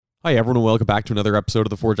Hi, everyone, and welcome back to another episode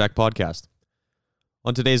of the Four Jack Podcast.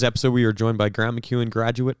 On today's episode, we are joined by Grant MacEwan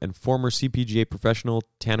graduate and former CPGA professional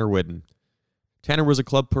Tanner Whidden. Tanner was a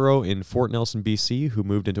club pro in Fort Nelson, BC, who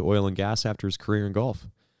moved into oil and gas after his career in golf.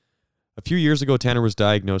 A few years ago, Tanner was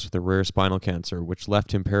diagnosed with a rare spinal cancer, which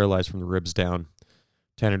left him paralyzed from the ribs down.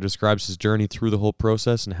 Tanner describes his journey through the whole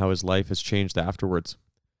process and how his life has changed afterwards.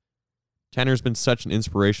 Tanner has been such an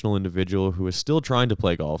inspirational individual who is still trying to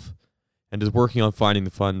play golf, and is working on finding the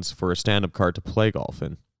funds for a stand-up cart to play golf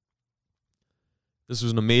in. This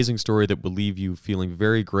was an amazing story that will leave you feeling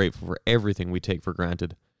very grateful for everything we take for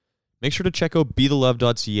granted. Make sure to check out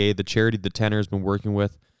BeTheLove.ca, the charity that Tanner has been working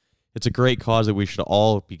with. It's a great cause that we should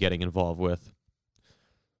all be getting involved with.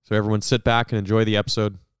 So everyone sit back and enjoy the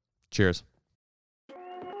episode. Cheers.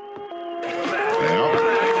 Well,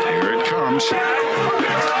 here it comes.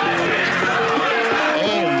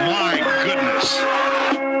 Oh my goodness.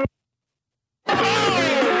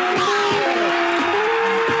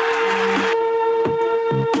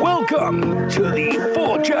 Welcome to the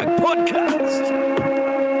Four Jack Podcast.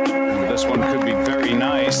 This one could be very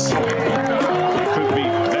nice. Could be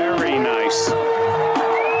very nice.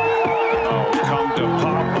 Oh, come to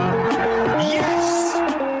Papa. Yes!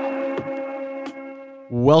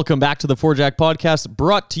 Welcome back to the Four Jack Podcast,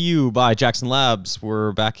 brought to you by Jackson Labs.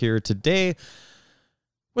 We're back here today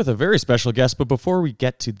with a very special guest, but before we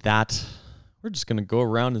get to that, we're just going to go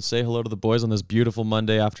around and say hello to the boys on this beautiful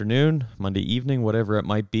Monday afternoon, Monday evening, whatever it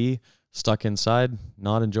might be. Stuck inside,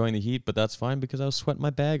 not enjoying the heat, but that's fine because I was sweating my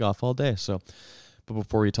bag off all day. So, but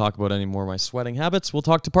before we talk about any more of my sweating habits, we'll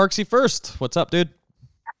talk to Parksy first. What's up, dude?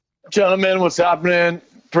 Gentlemen, what's happening?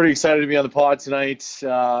 Pretty excited to be on the pod tonight.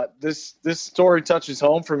 This story touches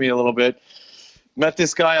home for me a little bit. Met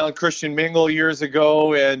this guy on Christian Mingle years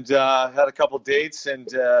ago and had a couple dates and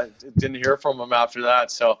didn't hear from him after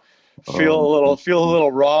that. So feel a little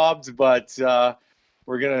robbed, but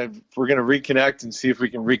we're gonna reconnect and see if we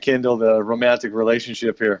can rekindle the romantic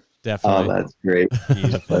relationship here. Definitely. Oh, that's great.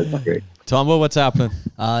 That's great. Tombo, what's happening?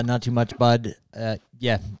 Not too much, bud.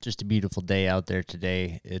 Yeah, just a beautiful day out there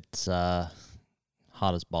today. It's hot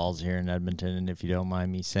as balls here in Edmonton, and if you don't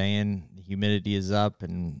mind me saying, the humidity is up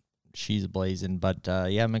and she's blazing. But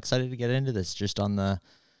yeah, I'm excited to get into this. Just on the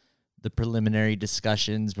preliminary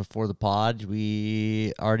discussions before the pod,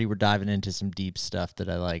 we already were diving into some deep stuff that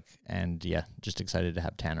I like, and yeah, just excited to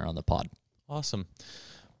have Tanner on the pod. Awesome.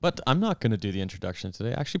 But I'm not going to do the introduction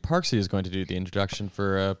today. Actually, Parksy is going to do the introduction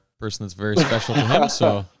for a person that's very special to him,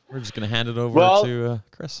 so we're just going to hand it over to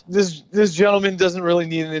Chris. This gentleman doesn't really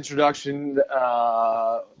need an introduction.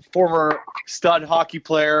 Former stud hockey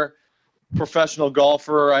player, professional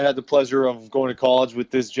golfer. I had the pleasure of going to college with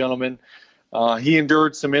this gentleman. He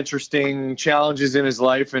endured some interesting challenges in his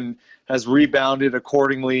life and has rebounded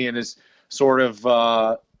accordingly and is sort of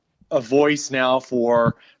a voice now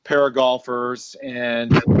for para-golfers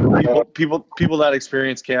and people that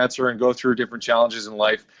experience cancer and go through different challenges in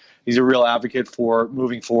life. He's a real advocate for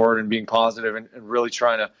moving forward and being positive and really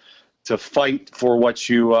trying to fight for what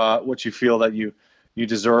you feel that you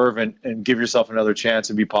deserve and give yourself another chance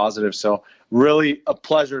and be positive. So really a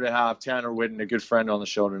pleasure to have Tanner Whidden, a good friend, on the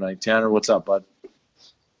show tonight. Tanner, what's up, bud?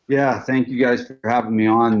 Yeah, thank you guys for having me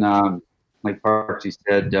on. Like Parksy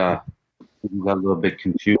said, we got a little bit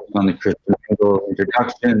confused on the Christian Mingle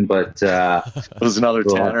introduction, but It was another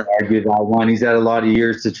we'll Tanner. argue that one. He's had a lot of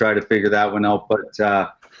years to try to figure that one out, but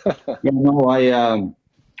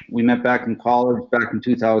we met back in college back in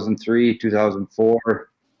 2003, 2004. I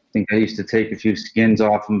think I used to take a few skins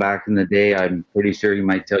off him back in the day. I'm pretty sure he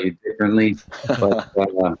might tell you differently. But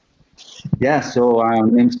so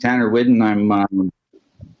name's Tanner Whidden. I'm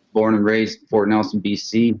born and raised in Fort Nelson,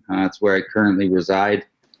 BC. That's where I currently reside.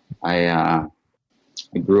 I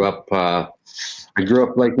grew up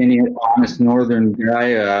like any honest northern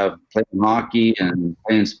guy, playing hockey and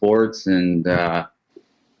playing sports and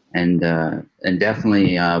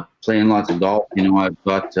definitely playing lots of golf. You know, I've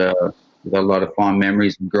got a lot of fond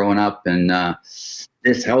memories of growing up, and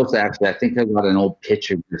this house, actually, I think I got an old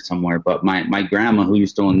picture here somewhere, but my grandma, who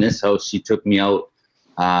used to own this house, she took me out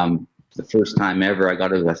the first time ever. I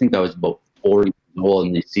think I was about 4 years old,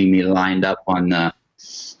 and they see me lined up on the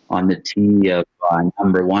tee of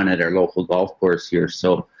number one at our local golf course here.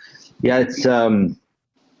 So yeah, it's that's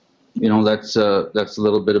a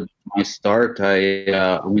little bit of my start.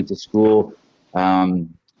 I went to school to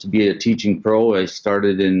be a teaching pro. I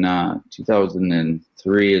started in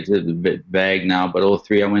 2003. It's a bit vague now, but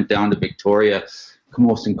 2003 I went down to Victoria,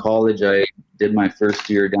 Camosun College. I did my first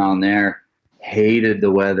year down there. Hated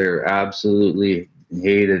the weather, absolutely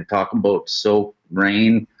hated. Talking about soaked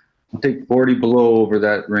rain. I'll take 40 below over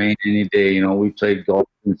that rain any day. You know, we played golf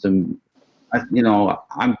in some, you know,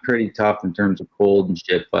 I'm pretty tough in terms of cold and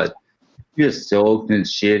shit, but just soaked and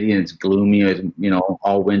it's shitty and it's gloomy, you know,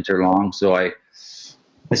 all winter long. So I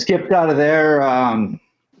skipped out of there.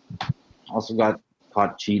 Also got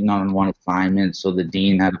caught cheating on one assignment, so the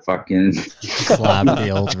dean had to fucking Slap the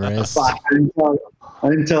old wrist. I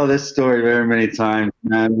didn't tell this story very many times,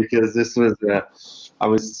 man, because this was I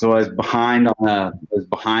was behind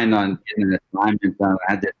on getting an assignment done.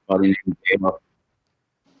 I had this buddy named Dale,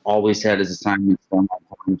 always had his assignments done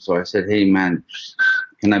on time. So I said, "Hey, man,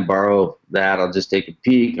 can I borrow that? I'll just take a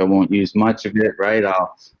peek. I won't use much of it, right? I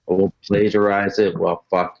will plagiarize it." Well,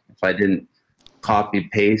 fuck, if I didn't copy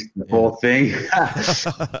paste the whole thing,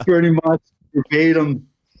 pretty much verbatim.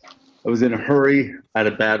 I was in a hurry. I had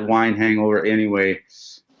a bad wine hangover anyway.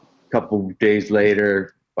 A couple of days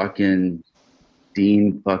later, fucking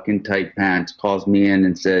Dean, fucking tight pants, calls me in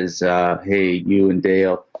and says, "Hey, you and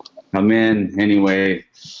Dale, come in." Anyway,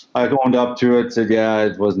 I owned up to it, said, "Yeah,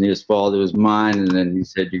 it wasn't his fault, it was mine." And then he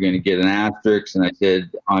said, "You're going to get an asterisk." And I said,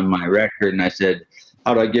 "On my record." And I said,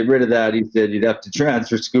 "How do I get rid of that?" He said, "You'd have to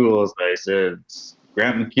transfer schools." I said,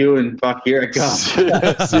 "Grant McEwen, fuck, here I come."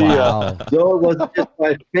 See ya. So it wasn't just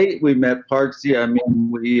by fate we met, Parksy. I mean,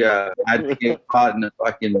 we had to get caught in a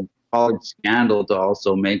fucking college scandal to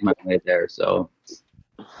also make my way there. So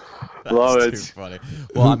Love That's it. too funny.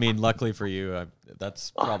 Well, I mean, luckily for you,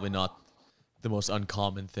 that's probably not the most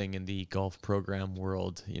uncommon thing in the golf program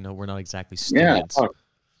world. You know, we're not exactly students. yeah,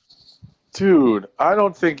 Dude, I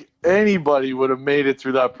don't think anybody would have made it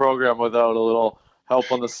through that program without a little help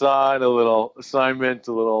on the side, a little assignment,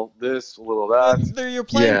 a little this, a little that. They're your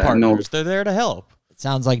playing Yeah, partners. no. They're there to help. It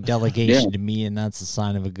sounds like delegation Yeah. to me, and that's a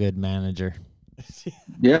sign of a good manager.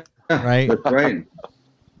 yeah, Right? that's right.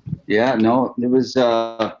 Yeah, no, it was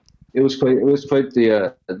quite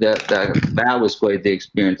the that was quite the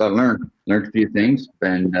experience. I learned a few things,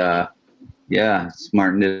 and yeah,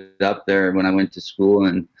 smartened it up there when I went to school.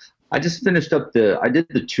 And I just finished up I did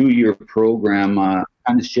the 2-year program,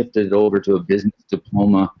 kind of shifted it over to a business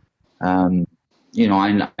diploma. You know,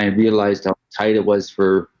 I realized how tight it was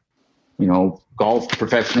for, you know,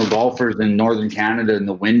 professional golfers in Northern Canada in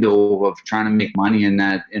the window of trying to make money in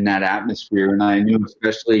that atmosphere. And I knew,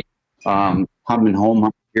 especially coming home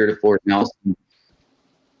here to Fort Nelson,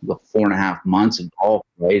 the 4.5 months of golf,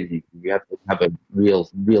 right? You have to have a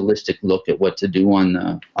realistic look at what to do on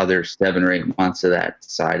the other 7 or 8 months of that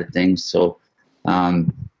side of things. So,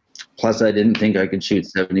 plus I didn't think I could shoot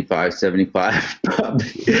 75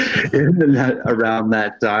 around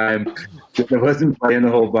that time. I wasn't playing a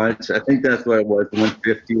whole bunch. I think that's what it was,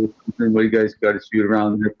 150 or something. What you guys got to shoot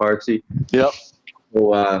around there, Parksy? Yep.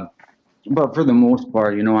 So, but for the most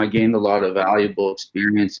part, you know, I gained a lot of valuable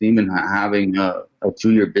experience. Even having a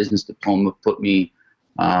 2-year business diploma put me,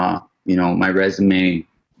 you know, my resume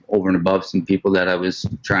over and above some people that I was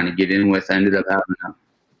trying to get in with. I ended up having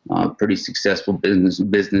a pretty successful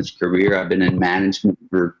business career. I've been in management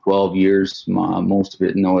for 12 years, most of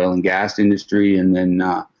it in the oil and gas industry, and then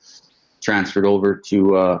transferred over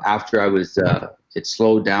to after I was it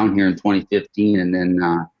slowed down here in 2015, and then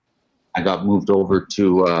I got moved over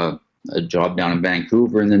to a job down in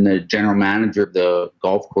Vancouver, and then the general manager of the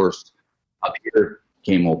golf course up here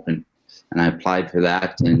came open, and I applied for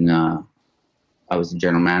that, and I was the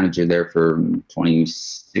general manager there for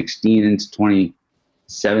 2016 into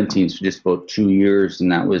 2017, so just about 2 years,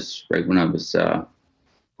 and that was right when I was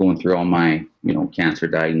going through all my, you know, cancer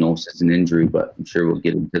diagnosis and injury, but I'm sure we'll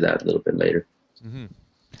get into that a little bit later. Mm-hmm.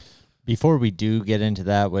 Before we do get into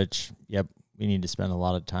that, which, yep, we need to spend a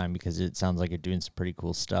lot of time because it sounds like you're doing some pretty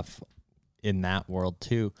cool stuff in that world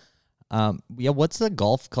too. Yeah, what's the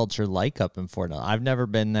golf culture like up in Fort Nelson? I've never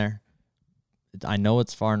been there. I know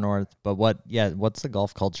it's far north, but what's the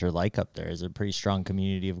golf culture like up there? Is it a pretty strong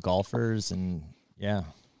community of golfers? And yeah.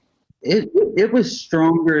 It was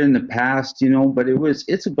stronger in the past, you know, but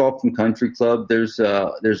it's a golf and country club. There's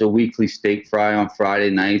a weekly steak fry on Friday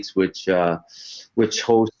nights, which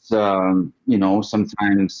hosts, you know,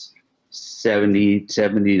 sometimes 70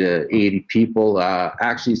 to 80 people.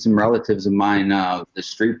 Actually, some relatives of mine, the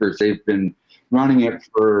Streepers, they've been running it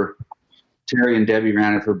for, Terry and Debbie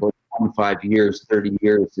ran it for about 25 years, 30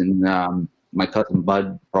 years. And my cousin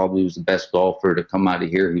Bud probably was the best golfer to come out of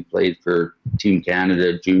here. He played for Team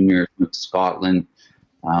Canada Junior, went to Scotland,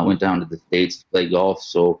 went down to the States to play golf.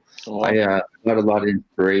 So I got a lot of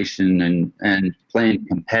inspiration and playing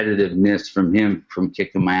competitiveness from him, from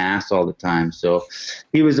kicking my ass all the time. So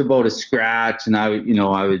he was about a scratch, and I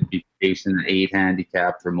would be facing an 8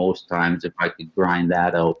 handicap for most times if I could grind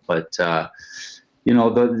that out. But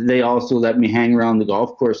they also let me hang around the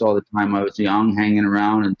golf course all the time. I was young, hanging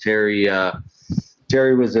around, and Terry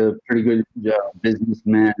was a pretty good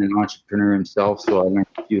businessman and entrepreneur himself, so I learned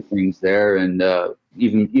a few things there. And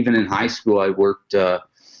even in high school, I worked a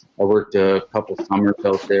couple summers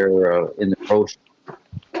out there in the pro shop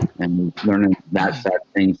and learning that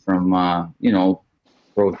things from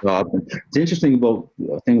pro shop. And it's interesting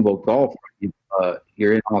thing about golf.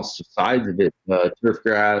 You're in all sides of it. Turf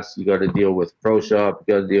grass, you got to deal with pro shop,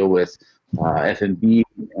 you got to deal with F&B,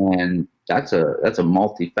 and that's a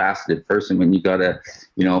multifaceted person when you got to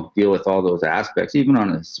deal with all those aspects, even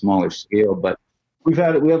on a smaller scale. But we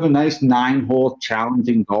have a nice 9-hole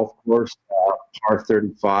challenging golf course, par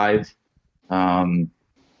 35. You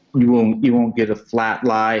won't get a flat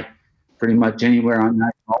lie pretty much anywhere on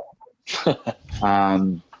that golf.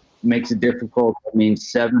 Makes it difficult. I mean,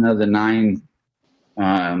 7 of the 9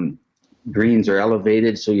 greens are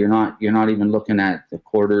elevated, so you're not even looking at the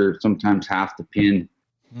quarter, sometimes half the pin,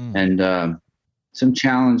 and some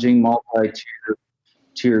challenging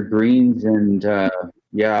multi-tier greens. And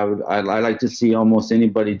I like to see almost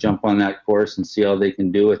anybody jump on that course and see how they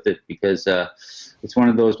can do with it, because it's one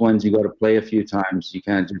of those ones you got to play a few times. You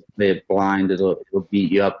can't just play it blind; it'll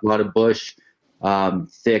beat you up. A lot of bush,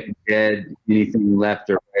 thick, dead, anything left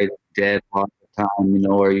or right, dead a lot of the time.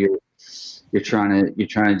 Or you're trying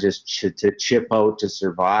to just chip out to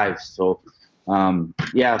survive. So,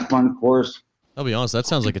 fun course. I'll be honest, that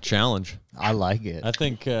sounds like a challenge. I like it. I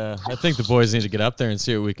think the boys need to get up there and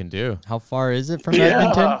see what we can do. How far is it from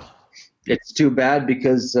Edmonton? It's too bad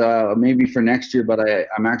because maybe for next year, but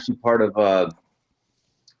I'm actually part of.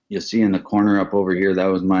 You'll see in the corner up over here.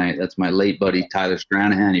 That's my late buddy Tyler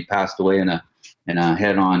Stranahan. He passed away in a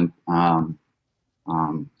head-on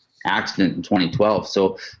accident in 2012.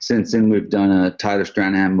 So since then, we've done a Tyler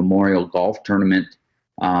Stranahan Memorial Golf Tournament.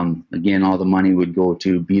 Again, all the money would go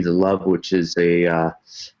to Be the Love, which is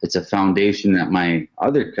it's a foundation that my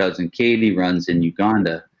other cousin Katie runs in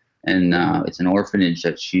Uganda, and it's an orphanage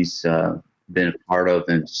that she's been a part of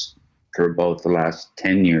for about the last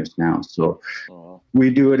 10 years now. So we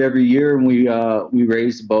do it every year, and we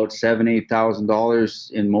raise about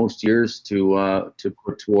 $7,000-8,000 in most years to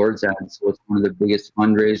put towards that. So it's one of the biggest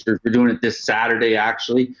fundraisers. We're doing it this Saturday,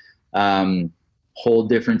 actually. Whole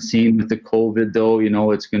different scene with the COVID, though.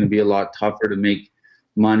 It's going to be a lot tougher to make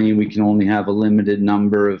money. We can only have a limited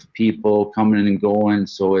number of people coming and going.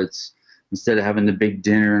 So it's, instead of having the big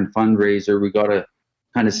dinner and fundraiser, we got to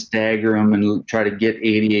kind of stagger them and try to get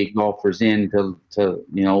 88 golfers in to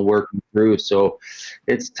work them through. So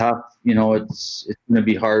it's tough. It's going to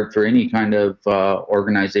be hard for any kind of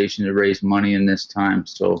organization to raise money in this time.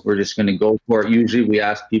 So we're just going to go for it. Usually we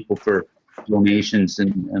ask people for donations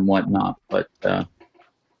and whatnot, but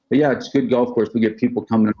yeah, it's a good golf course. We get people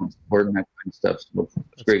coming out and supporting that kind of stuff. So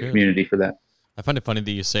it's a great community for that. I find it funny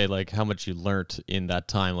that you say like how much you learnt in that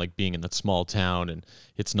time, like being in that small town, and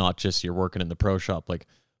it's not just you're working in the pro shop. Like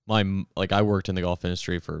I worked in the golf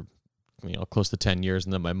industry for close to 10 years,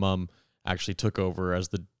 and then my mom actually took over as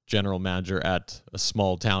the general manager at a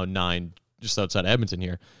small town 9 just outside Edmonton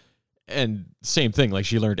here. And same thing, like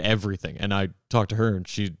she learned everything, and I talked to her and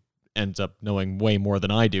she ends up knowing way more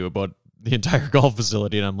than I do about the entire golf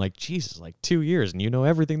facility, and I'm like, Jesus, like 2 years and you know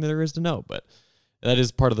everything that there is to know. But that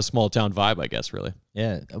is part of the small town vibe, I guess, really.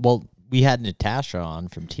 Yeah. Well, we had Natasha on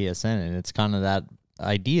from TSN, and it's kind of that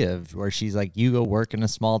idea of where she's like, you go work in a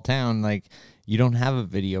small town, like you don't have a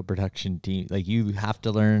video production team, like you have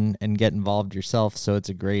to learn and get involved yourself. So it's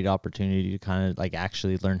a great opportunity to kind of like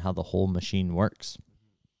actually learn how the whole machine works.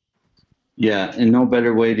 Yeah, and no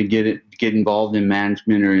better way to get involved in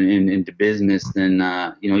management or into business than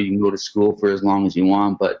you can go to school for as long as you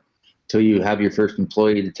want, but until you have your first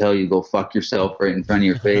employee to tell you go fuck yourself right in front of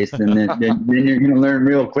your face, and then you're going to learn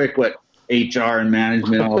real quick what HR and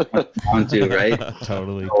management all comes down to, right?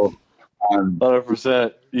 Totally. So,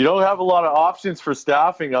 100%. You don't have a lot of options for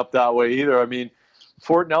staffing up that way either. I mean,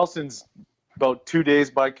 Fort Nelson's about 2 days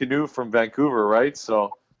by canoe from Vancouver, right?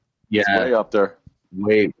 So yeah, it's way up there.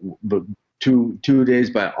 But 2 days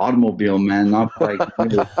by automobile, man, not by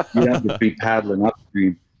you have to be paddling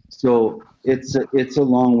upstream. So it's a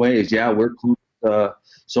long ways. Yeah, we're close.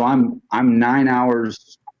 So I'm 9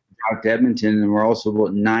 hours out to Edmonton, and we're also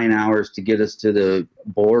about 9 hours to get us to the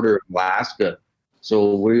border of Alaska.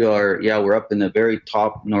 So we're up in the very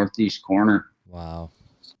top northeast corner. Wow.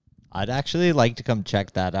 I'd actually like to come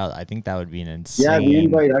check that out. I think that would be an insane. Yeah, the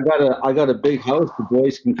invite. I got a big house. The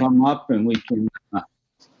boys can come up, and we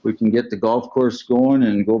can get the golf course going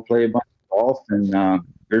and go play a bunch of golf. And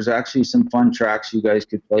there's actually some fun tracks you guys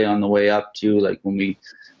could play on the way up too. Like when we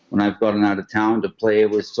when I've gotten out of town to play. It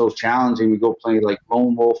was so challenging. We go play like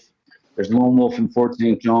Lone Wolf. There's Lone Wolf in Fort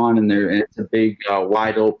St. John, and it's a big,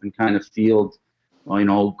 wide open kind of field.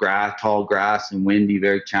 Tall grass and windy,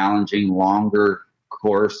 very challenging, longer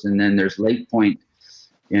course. And then there's Lake Point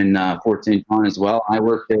in Fort St. John as well. I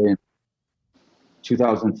worked there in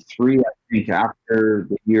 2003, I think. After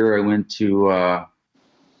the year, I went to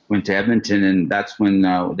Edmonton, and that's when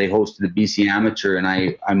they hosted the BC Amateur, and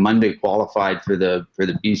I Monday qualified for the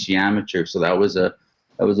BC Amateur. So that was a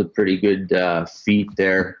pretty good feat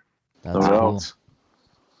there. That's cool.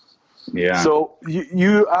 Yeah. So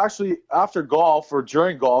you actually, after golf or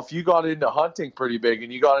during golf, you got into hunting pretty big,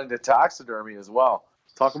 and you got into taxidermy as well.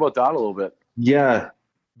 Talk about that a little bit. Yeah.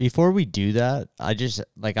 Before we do that, I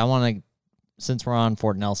want to, since we're on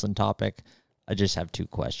Fort Nelson topic, I just have 2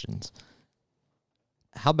 questions.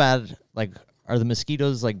 How bad, are the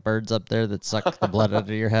mosquitoes like birds up there that suck the blood out of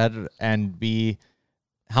your head? And B,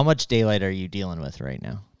 how much daylight are you dealing with right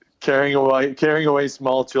now? Carrying away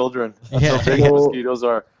small children. That's Yeah. how big the mosquitoes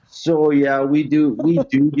are. So yeah, we do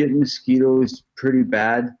get mosquitoes pretty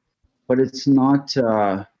bad, but it's not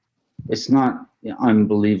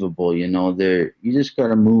unbelievable. You just got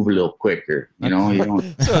to move a little quicker. You don't.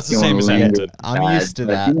 So it's the same as Edmonton. I'm used to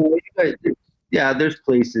that. Yeah, there's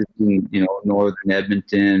places in northern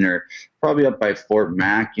Edmonton or probably up by Fort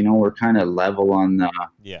Mac. We're kind of level on the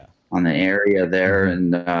area there.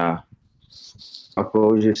 And what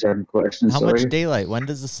was your second question? How much daylight? When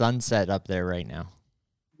does the sun set up there right now?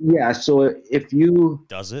 Yeah, so if you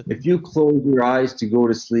close your eyes to go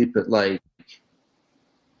to sleep at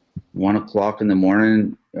 1 o'clock in the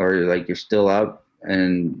morning, or you're still up,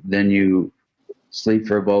 and then you sleep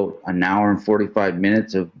for about an hour and 45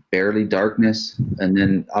 minutes of barely darkness, and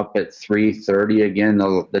then up at 3:30 again,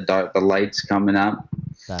 the lights coming up.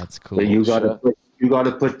 That's cool. So you got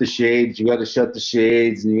to put the shades. You got to shut the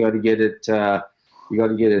shades, and you got to get it.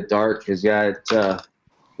 Dark because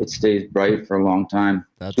it stays bright for a long time.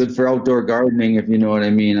 That's good for outdoor gardening, if you know what I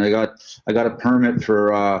mean. I got a permit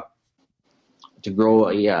for to grow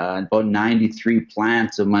about 93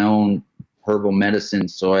 plants of my own herbal medicine.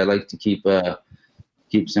 So I like to keep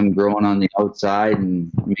some growing on the outside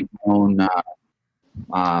and make my own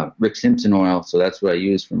Rick Simpson oil. So that's what I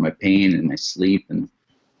use for my pain and my sleep and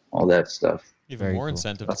all that stuff. Even Very more cool.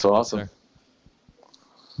 incentive. That's awesome.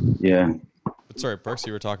 Yeah. But sorry, Perks,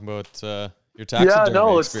 you were talking about your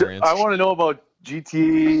taxidermy experience. I want to know about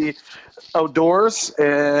GT Outdoors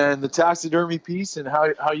and the taxidermy piece and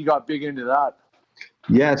how you got big into that.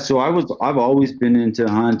 Yeah, so I've always been into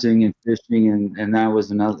hunting and fishing, and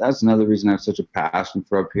that's another reason I have such a passion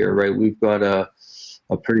for up here, right? We've got a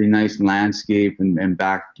pretty nice landscape and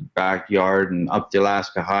backyard and up the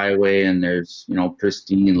Alaska Highway, and there's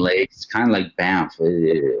pristine lakes. It's kind of like Banff.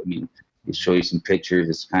 I'll show you some pictures.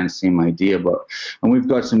 It's kind of the same idea, and we've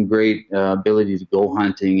got some great ability to go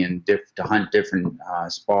hunting and to hunt different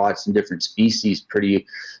spots and different species pretty,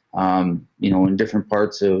 in different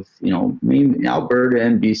parts of, Alberta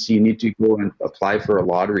and BC. You need to go and apply for a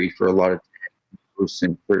lottery for a lot of moose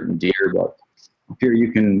and certain deer, but up here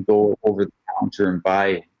you can go over the counter and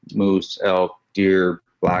buy moose, elk, deer,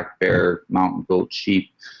 black bear, mountain goat,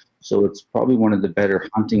 sheep. So it's probably one of the better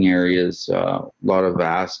hunting areas, a lot of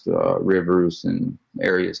vast rivers and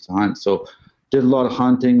areas to hunt. So did a lot of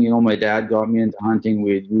hunting. My dad got me into hunting.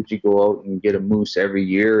 We'd usually go out and get a moose every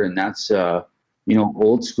year, and that's,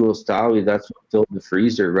 old school style. That's what filled the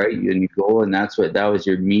freezer, right? And you go, and that was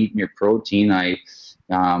your meat and your protein. I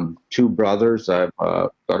 2 brothers. I've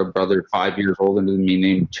got a brother 5 years older than me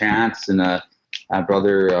named Chance, and a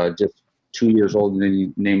brother just 2 years older than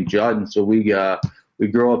me named Judd. And so we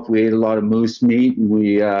grew up, we ate a lot of moose meat, and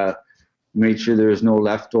we made sure there was no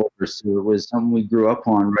leftovers. So it was something we grew up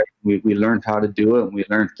on, right? We learned how to do it, and we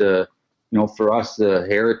learned for us, the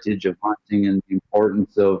heritage of hunting and the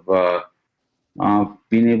importance of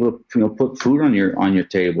being able to put food on your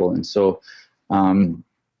table. And so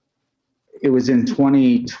it was in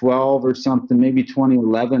 2012 or something, maybe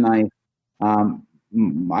 2011.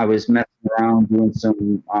 I was messing around doing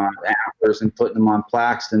some antlers and putting them on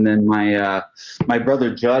plaques, and then my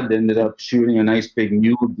brother Judd ended up shooting a nice big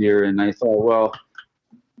mule deer, and I thought, well,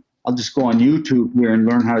 I'll just go on YouTube here and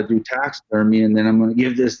learn how to do taxidermy, and then I'm going to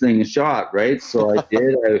give this thing a shot, right? So I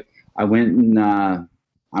did. I went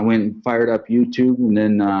and fired up YouTube, and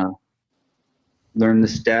then learned the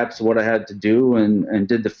steps, what I had to do, and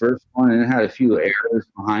did the first one, and it had a few errors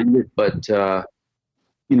behind it, but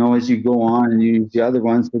as you go on and use the other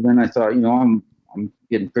ones. But then I thought, I'm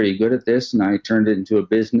getting pretty good at this, and I turned it into a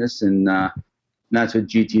business, and that's what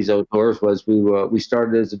GT's Outdoors was. We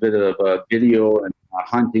started as a bit of a video and a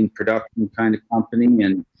hunting production kind of company,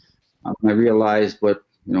 and I realized what,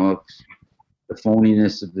 the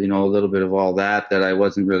phoniness of, a little bit of all that I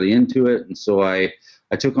wasn't really into it. And so I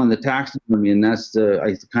took on the taxidermy, and that's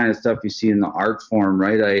the kind of stuff you see in the art form,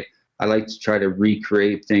 right? I like to try to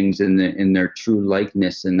recreate things in their true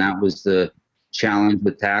likeness. And that was the challenge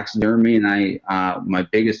with taxidermy. And my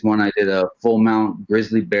biggest one, I did a full mount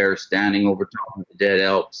grizzly bear standing over top of a dead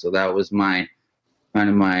elk. So that was my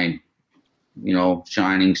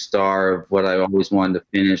shining star of what I always wanted to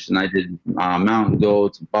finish. And I did mountain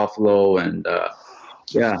goats, buffalo, and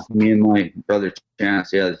me and my brother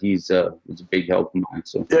Chance, he's a big help of mine.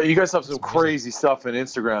 So yeah, you guys have some crazy stuff in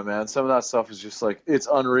Instagram, man. Some of that stuff is just like, it's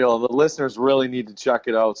unreal. The listeners really need to check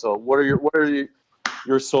it out. So what are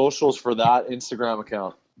your socials for that Instagram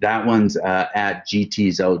account? That one's at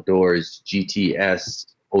GT's Outdoors, GTSOUTDOORS.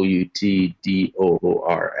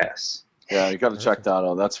 Yeah, you got to check that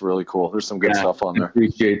out. That's really cool. There's some good stuff on there. I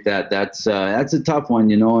appreciate that. That's a tough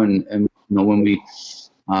one, and when we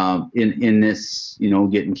in this,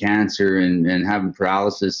 getting cancer and having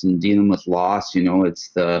paralysis and dealing with loss, it's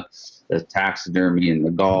the taxidermy and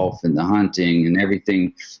the golf and the hunting and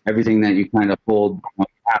everything that you kind of hold,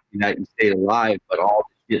 happy that you stayed alive, but all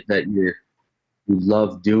the shit that you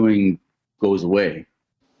love doing goes away.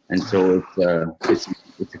 And so it's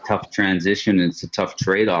a tough transition. It's a tough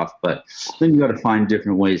trade-off, but then you got to find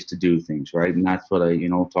different ways to do things, right? And that's what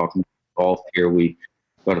talking golf here, we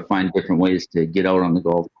got to find different ways to get out on the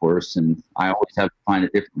golf course. And I always have to find a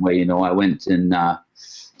different way. I went and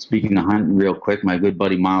speaking of hunting real quick, my good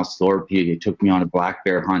buddy Miles Thorpe, he took me on a black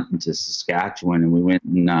bear hunt into Saskatchewan, and we went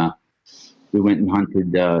and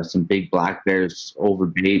hunted some big black bears over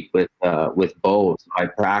bait with bows. So I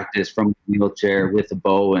practiced from a wheelchair with a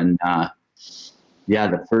bow, and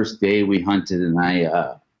the first day we hunted, and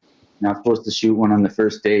not supposed to shoot one on the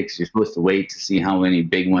first day because you're supposed to wait to see how many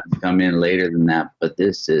big ones come in later than that. But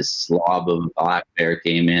this slob of a black bear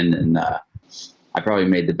came in, and I probably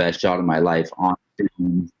made the best shot of my life on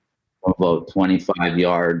about 25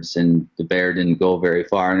 yards, and the bear didn't go very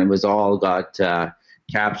far, and it was all got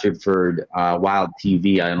captured for Wild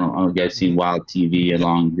TV. I don't know if you guys seen Wild TV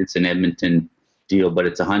it's an Edmonton deal, but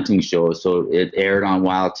it's a hunting show, so it aired on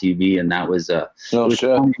Wild TV, and that was with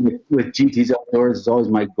GT's Outdoors. It's always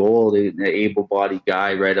my goal, the able-bodied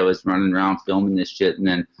guy, right? I was running around filming this shit, and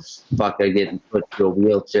then I get put to a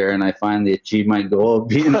wheelchair, and I finally achieved my goal of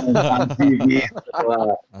being on TV.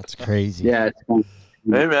 So, that's crazy. Yeah, it's fun.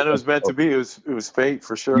 Hey man, it was meant to be. It was fate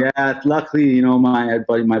for sure. Yeah, luckily,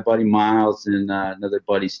 my buddy Miles and another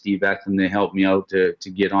buddy Steve Eklund, they helped me out to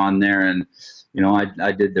get on there, and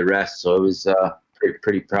I did the rest. So it was a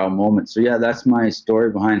pretty proud moment. So yeah, that's my story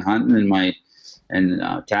behind hunting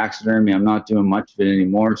and taxidermy. I'm not doing much of it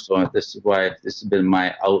anymore. So this is why this has been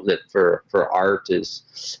my outlet for art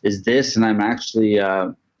is this, and I'm actually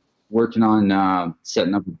working on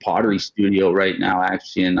setting up a pottery studio right now,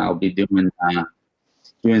 actually, and I'll be doing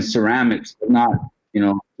ceramics, but not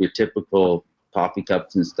your typical coffee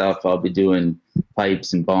cups and stuff. I'll be doing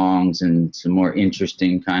pipes and bongs and some more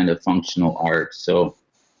interesting kind of functional art. So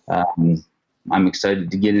I'm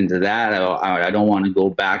excited to get into that. I don't want to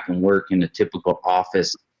go back and work in a typical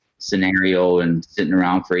office scenario and sitting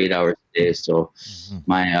around for 8 hours a day. So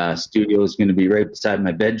my studio is going to be right beside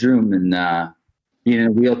my bedroom, and being in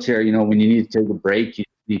a wheelchair, when you need to take a break, you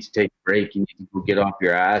need to take a break. You need to go get off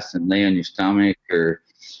your ass and lay on your stomach, or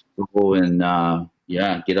go and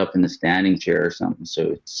get up in the standing chair or something.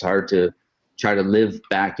 So it's hard to try to live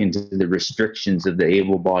back into the restrictions of the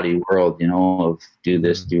able-bodied world, of do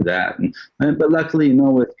this, do that. But luckily,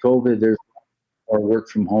 with COVID, there's more work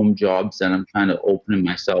from home jobs that I'm kind of opening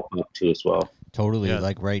myself up to as well. Totally. Yeah.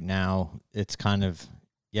 Like right now, it's kind of,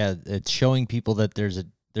 it's showing people that there's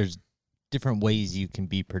different ways you can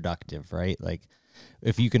be productive, right? Like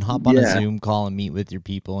if you can hop on a Zoom call and meet with your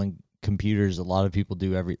people, and computers, a lot of people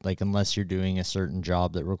do unless you're doing a certain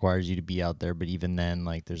job that requires you to be out there, but even then,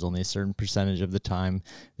 there's only a certain percentage of the time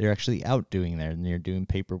they're actually out doing there, and you're doing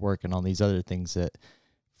paperwork and all these other things that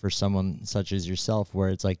for someone such as yourself, where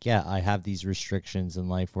it's I have these restrictions in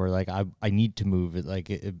life where I need to move it,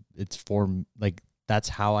 it's for that's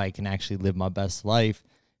how I can actually live my best life.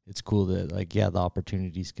 It's cool that the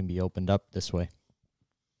opportunities can be opened up this way.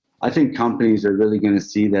 I think companies are really going to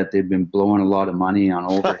see that they've been blowing a lot of money on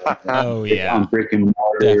overhead, on brick and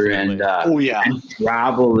mortar, and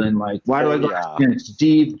travel, and why do I go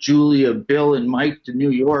Steve, Julia, Bill, and Mike to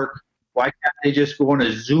New York? Why can't they just go on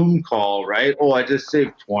a Zoom call, right? Oh, I just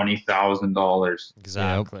saved $20,000.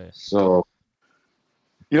 Exactly. So,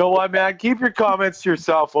 you know what, man? Keep your comments to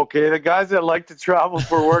yourself, okay? The guys that like to travel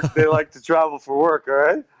for work, they like to travel for work, all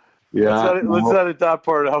right? Yeah, Let's edit that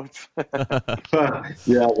part out.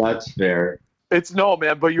 yeah, that's fair. It's no,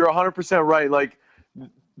 man, but you're 100% right. Like,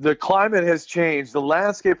 the climate has changed, the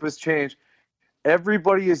landscape has changed.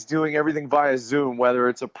 Everybody is doing everything via Zoom, whether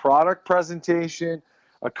it's a product presentation,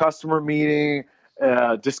 a customer meeting,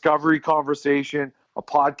 a discovery conversation, a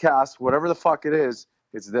podcast, whatever the fuck it is,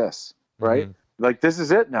 it's this, right? Like, this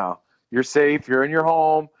is it now. You're safe. You're in your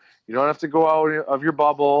home. You don't have to go out of your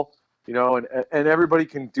bubble, you know, and everybody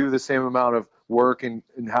can do the same amount of work and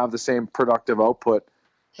have the same productive output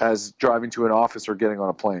as driving to an office or getting on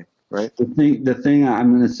a plane, right? The thing,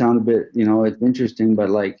 I'm going to sound a bit, you know, it's interesting, but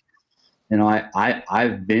like, you know,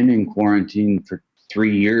 I've been in quarantine for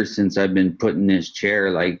 3 years since I've been put in this chair.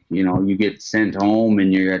 Like, you know, you get sent home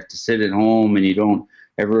and you have to sit at home and you don't,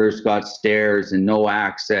 everywhere's got stairs and no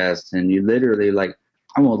access. And you literally, like,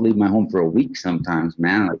 I won't leave my home for a week sometimes,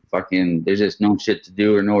 man. Like, fucking, there's just no shit to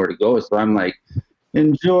do or nowhere to go. So I'm like,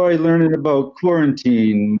 enjoy learning about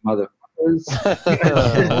quarantine, motherfuckers.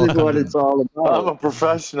 This is what it's all about. I'm a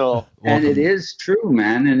professional. And it is true,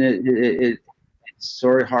 man. And it's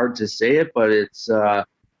sort of hard to say it, but it's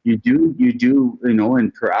you do, you know,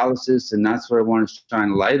 in paralysis, and that's what I want to shine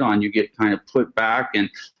a light on. You get kind of put back, and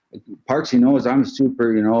Parksy knows I'm a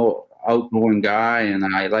super, you know, outgoing guy, and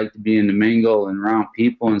I like to be in the mingle and around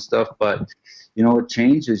people and stuff. But you know, it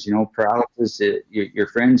changes. You know, paralysis. Your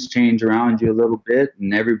friends change around you a little bit,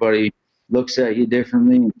 and everybody looks at you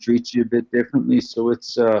differently and treats you a bit differently. So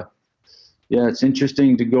it's yeah, it's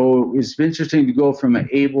interesting to go. It's interesting to go from an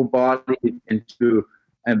able-bodied into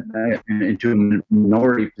a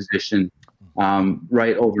minority position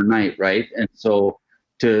right overnight, right? And so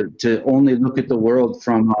to only look at the world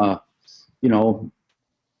from you know,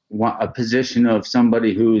 a position of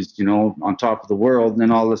somebody who's, you know, on top of the world, and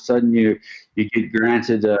then all of a sudden you get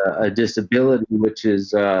granted a disability, which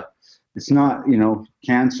is it's not, you know,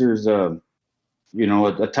 cancer's you know,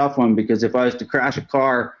 a tough one, because if I was to crash a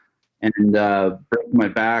car and break my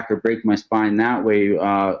back or break my spine that way,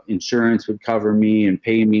 insurance would cover me and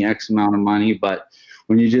pay me X amount of money. But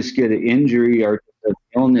when you just get an injury or an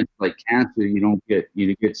illness like cancer,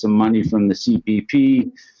 you get some money from the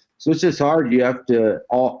CPP. So it's just hard. You have to,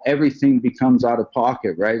 everything becomes out of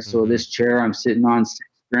pocket, right? Mm-hmm. So this chair I'm sitting on,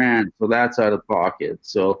 $6,000, so that's out of pocket.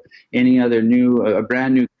 So any other a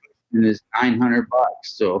brand new is $900.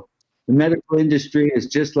 So the medical industry is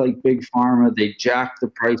just like big pharma. They jack the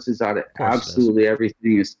prices out of absolutely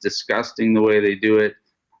everything. It's disgusting the way they do it.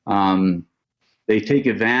 They take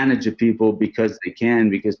advantage of people because they can,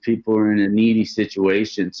 because people are in a needy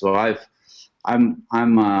situation. So I'm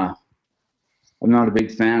not a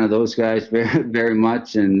big fan of those guys very, very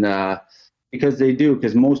much, and because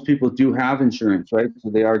most people do have insurance, right? So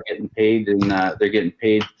they are getting paid, and they're getting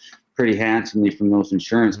paid pretty handsomely from those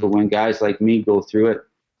insurance. Mm-hmm. But when guys like me go through it,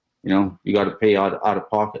 you know, you got to pay out of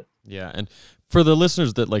pocket. Yeah, and for the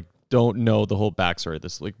listeners that like don't know the whole backstory of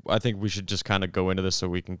this, like, I think we should just kind of go into this so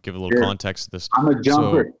we can give a little context to this. I'm a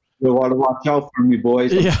jumper. So, you want to watch out for me,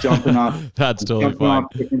 boys. I'm jumping off. That's totally fine.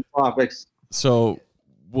 Different topics. So,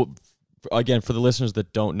 again, for the listeners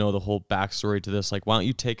that don't know the whole backstory to this, like, why don't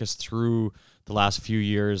you take us through the last few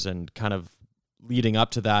years and kind of leading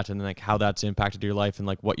up to that, and like how that's impacted your life, and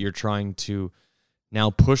like what you're trying to now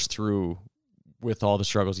push through with all the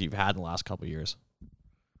struggles you've had in the last couple of years.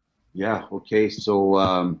 Yeah. Okay.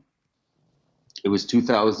 So it was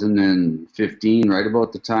 2015, right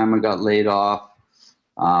about the time I got laid off.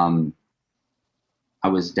 I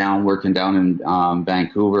was working down in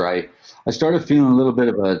Vancouver. I started feeling a little bit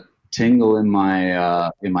of a tingle in my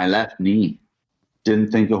left knee.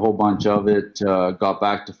 Didn't think a whole bunch of it. Got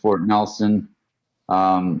back to Fort Nelson.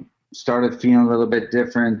 Started feeling a little bit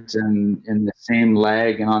different in the same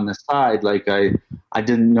leg and on the side. Like I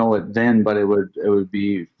didn't know it then, but it would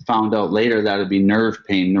be found out later that it'd be nerve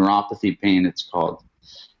pain, neuropathy pain, it's called.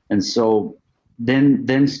 And so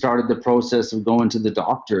then started the process of going to the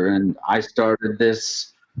doctor, and I started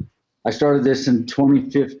this in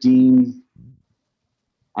 2015.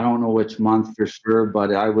 I don't know which month for sure, but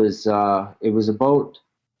it was about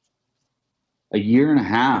a year and a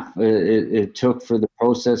half it took for the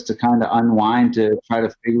process to kind of unwind, to try to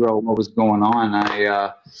figure out what was going on.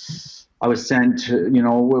 I was sent, you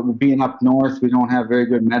know, being up north, we don't have very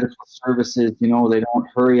good medical services. You know, they don't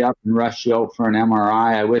hurry up and rush you out for an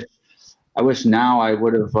MRI. I wish now I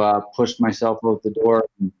would have pushed myself out the door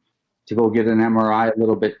to go get an MRI a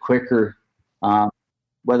little bit quicker.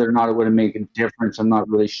 Whether or not it would have made a difference, I'm not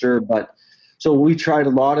really sure. But so we tried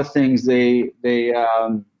a lot of things. They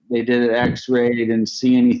did an X-ray, they didn't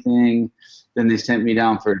see anything. Then they sent me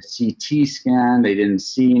down for a CT scan. They didn't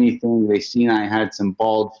see anything. They seen I had some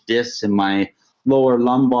bulged discs in my lower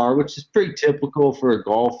lumbar, which is pretty typical for a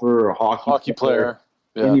golfer or a hockey player.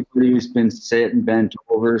 Yeah. Anybody who's been sitting bent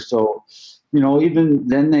over. So, even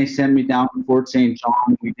then they sent me down to Fort St.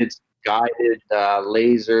 John. We did some guided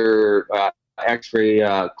laser, X-ray,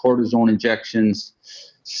 cortisone injections.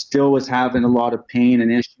 Still was having a lot of pain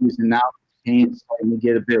and issues, and now the pain's starting to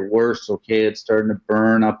get a bit worse. Okay, it's starting to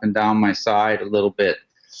burn up and down my side a little bit.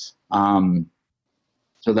 So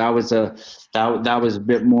that was a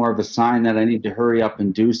bit more of a sign that I need to hurry up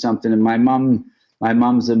and do something. And my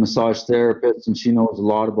mom's a massage therapist, and she knows a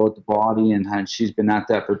lot about the body, and she's been at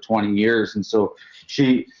that for 20 years. And so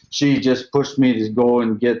she just pushed me to go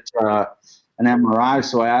and get an MRI.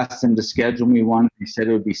 So I asked them to schedule me one. They said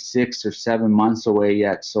it would be 6 or 7 months away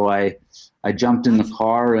yet. So I jumped in the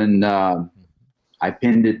car and I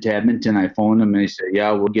pinned it to Edmonton. I phoned them and they said,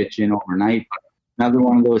 yeah, we'll get you in overnight. But another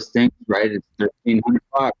one of those things, right? It's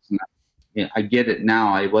 $1,300. And I get it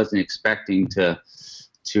now. I wasn't expecting to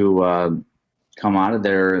come out of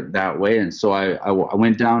there that way. And so I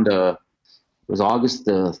went down to, it was August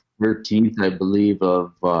the 13th, I believe,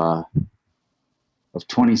 of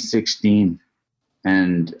 2016.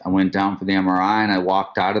 And I went down for the MRI and I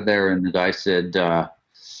walked out of there and the guy said,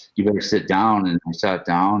 you better sit down. And I sat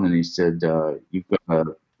down and he said, you've got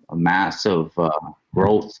a massive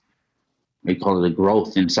growth. They call it a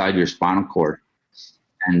growth inside your spinal cord.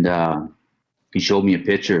 And he showed me a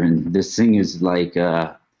picture, and this thing is like,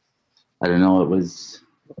 I don't know, it was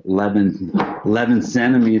 11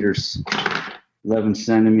 centimeters. 11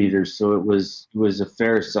 centimeters. So it was a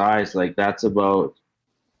fair size. Like that's about,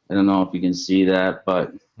 I don't know if you can see that,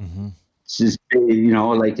 but it's just,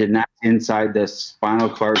 like that's inside the spinal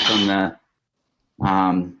cord from the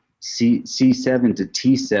C7 to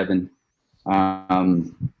T7.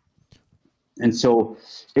 And so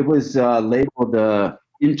it was labeled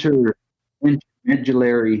intermedullary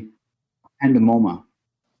ependymoma,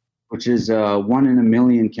 which is 1 in a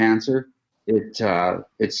million cancer.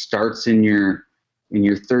 It starts in your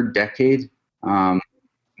third decade,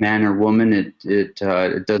 man or woman. It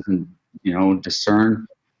doesn't discern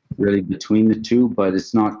really between the two, but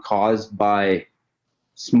it's not caused by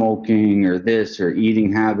smoking or this or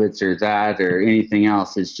eating habits or that or anything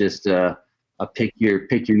else. It's just a pick your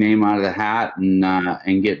name out of the hat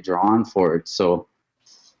and get drawn for it. So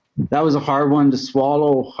that was a hard one to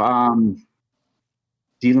swallow,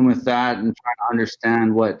 dealing with that and trying to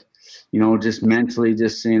understand what, just mentally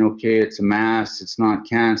just saying, okay, it's a mass, it's not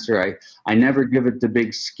cancer. I never give it the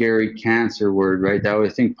big scary cancer word, right? That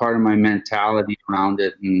was, I think, part of my mentality around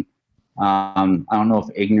it. And I don't know if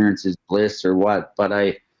ignorance is bliss or what, but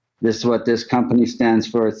this is what this company stands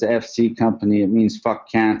for. It's the FC company. It means fuck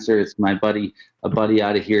cancer. It's a buddy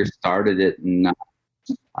out of here started it, and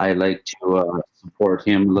I like to support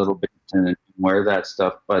him a little bit and wear that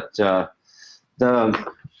stuff. But I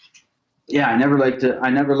never like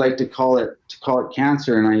to call it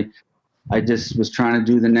cancer, and I just was trying to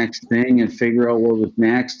do the next thing and figure out what was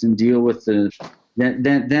next and deal with the.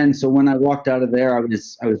 Then so when I walked out of there, I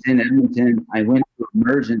was in Edmonton. I went to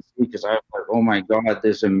emergency because I was like, oh my God,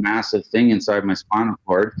 there's a massive thing inside my spinal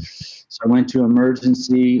cord. So I went to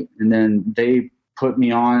emergency, and then they put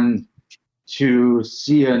me on to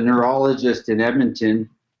see a neurologist in Edmonton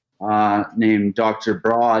named Dr.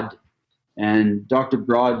 Broad. And Dr.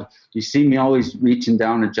 Broad, you see me always reaching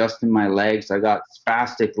down, adjusting my legs. I got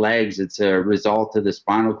spastic legs. It's a result of the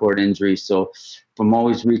spinal cord injury. So if I'm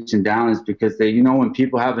always reaching down, it's because when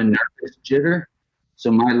people have a nervous jitter, so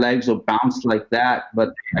my legs will bounce like that,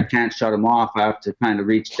 but I can't shut them off. I have to kind of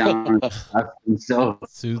reach down. And so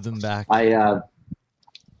soothe them back. I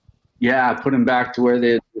put them back to where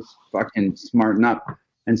they just fucking smarten up.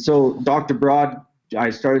 And so Dr. Broad, I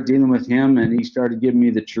started dealing with him, and he started giving me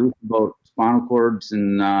the truth about spinal cords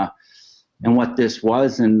and what this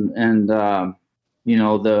was, and the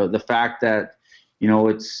fact that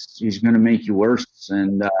he's going to make you worse.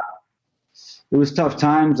 And it was tough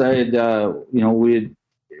times. I had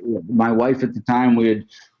my wife at the time, we had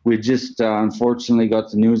just unfortunately got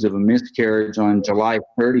the news of a miscarriage on July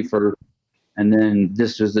 31st, and then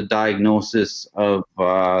this was the diagnosis of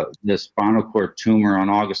the spinal cord tumor on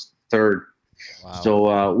August 3rd. Wow.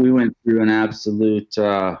 So we went through an absolute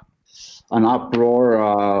an uproar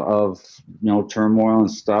of turmoil and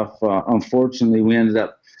stuff. Unfortunately, we ended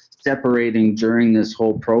up separating during this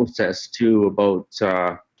whole process too, about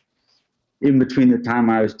in between the time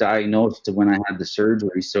I was diagnosed to when I had the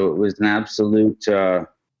surgery. So it was an absolute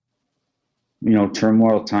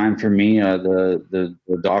turmoil time for me. The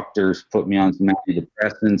doctors put me on some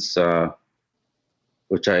antidepressants,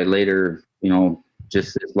 which I later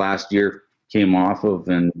just this last year came off of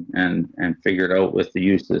and figured out with the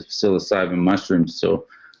use of psilocybin mushrooms. So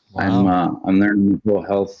Wow. I'm learning the whole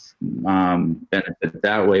health benefit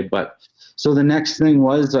that way. But so the next thing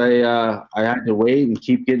was I had to wait and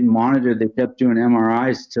keep getting monitored. They kept doing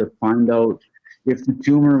MRIs to find out if the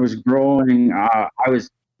tumor was growing. I was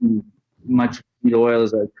much weed oil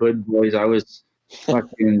as I could, boys. I was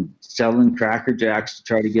fucking selling Cracker Jacks to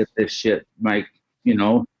try to get this shit, like, you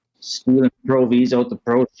know, stealing Pro V's out the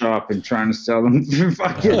pro shop and trying to sell them for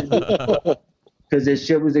fucking, because this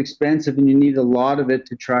shit was expensive and you need a lot of it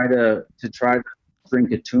to try to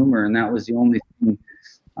shrink a tumor, and that was the only thing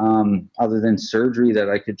other than surgery that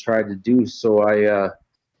I could try to do. So I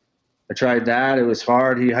tried that. It was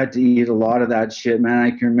hard. You had to eat a lot of that shit, man.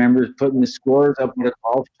 I can remember putting the scores up at a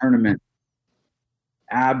golf tournament,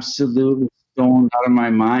 absolutely stoned out of my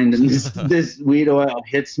mind, and this weed oil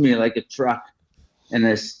hits me like a truck, and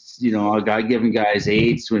this, you know, a guy giving guys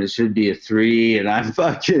 8s when it should be a 3, and I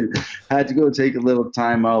fucking had to go take a little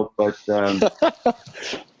time out. But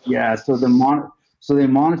yeah, so they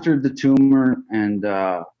monitored the tumor, and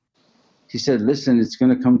he said, listen, it's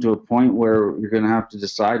going to come to a point where you're going to have to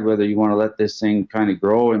decide whether you want to let this thing kind of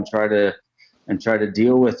grow and try to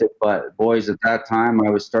deal with it. But boys, at that time, I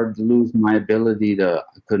was starting to lose my ability I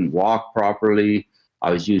couldn't walk properly.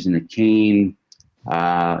 I was using a cane.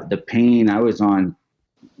 The pain, I was on,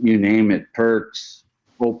 you name it, perks,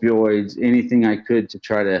 opioids, anything I could to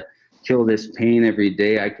try to kill this pain every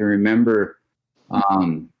day. I can remember,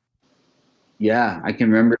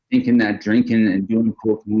 thinking that drinking and doing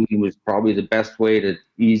cocaine was probably the best way to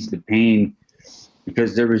ease the pain,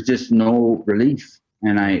 because there was just no relief.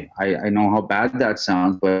 And I know how bad that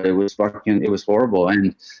sounds, but it was horrible.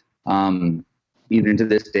 And even to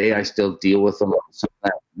this day, I still deal with some of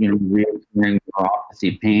that, you know, reoccurring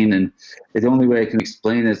neuropathy pain. And the only way I can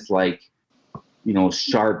explain it is like, you know,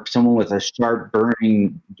 someone with a sharp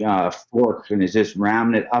burning fork and is just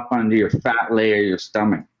ramming it up under your fat layer of your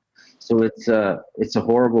stomach. So it's a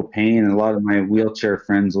horrible pain, and a lot of my wheelchair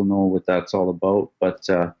friends will know what that's all about. But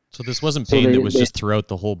so this wasn't pain that was just throughout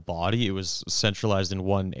the whole body; it was centralized in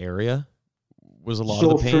one area. Was a lot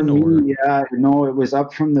of the pain, or yeah, no, it was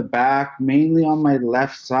up from the back, mainly on my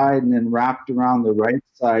left side, and then wrapped around the right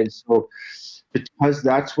side. So because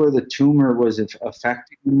that's where the tumor was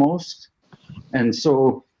affecting the most, and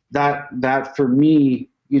so that for me,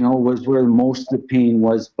 you know, was where most of the pain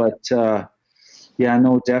was. But yeah,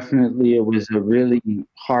 no, definitely it was a really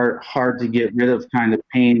hard to get rid of kind of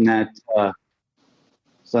pain that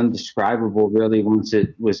it's indescribable really once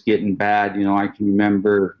it was getting bad. You know, I can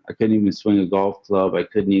remember I couldn't even swing a golf club. I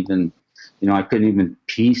couldn't even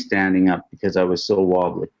pee standing up because I was so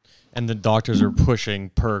wobbly. And the doctors are pushing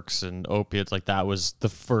perks and opiates, like that was the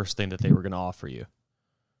first thing that they were going to offer you.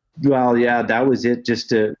 Well, yeah, that was it.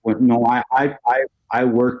 I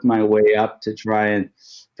worked my way up to try and,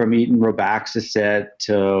 from eating Robaxacet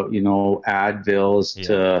to, you know, Advils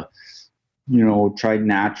to, you know, tried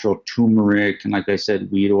natural turmeric and, like I said,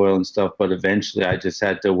 weed oil and stuff. But eventually I just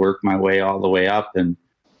had to work my way all the way up. And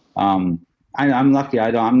I'm lucky.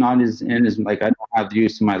 I'm not I don't have the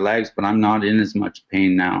use of my legs, but I'm not in as much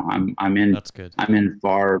pain now. That's good. I'm in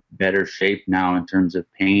far better shape now in terms of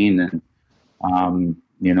pain and,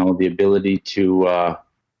 you know, the ability to,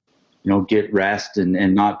 you know, get rest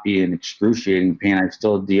and not be in excruciating pain. I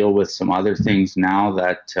still deal with some other things now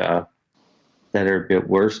that are a bit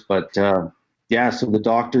worse, but yeah, so the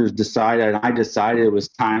doctors decided, I decided it was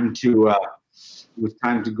time to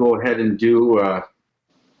go ahead and do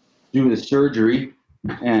the surgery.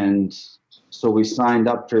 And so we signed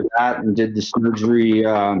up for that and did the surgery.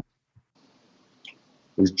 It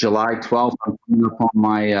was July 12th. I'm coming up on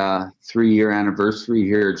my 3-year anniversary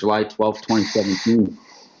here, July 12th, 2017.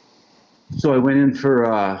 So I went in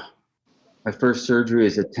for my first surgery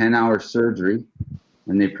is a 10-hour surgery,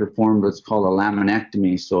 and they performed what's called a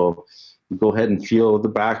laminectomy. So you go ahead and feel the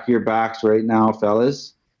back of your backs right now,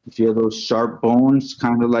 fellas. You feel those sharp bones,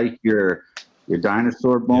 kind of like your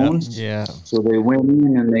dinosaur bones. Yeah. So they went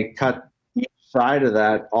in and they cut each side of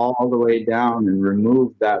that all the way down and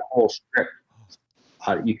removed that whole strip.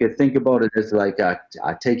 You could think about it as like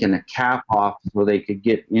taking a cap off so they could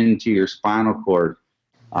get into your spinal cord.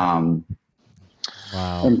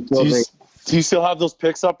 Wow. Do you still have those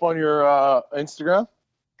pics up on your Instagram?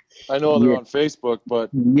 I know they're on Facebook, but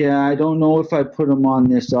yeah, I don't know if I put them on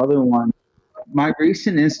this other one. My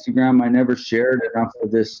recent Instagram, I never shared enough of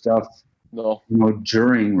this stuff. No, you know,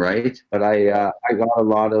 during, right? But I got a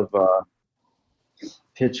lot of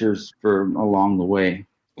pictures for along the way.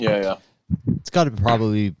 Yeah. It's got to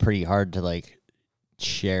probably be pretty hard to like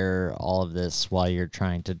share all of this while you're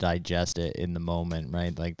trying to digest it in the moment,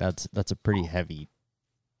 right? Like that's a pretty heavy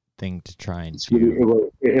thing to try and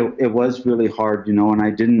do. It was really hard,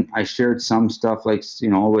 and I shared some stuff like,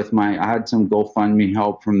 I had some GoFundMe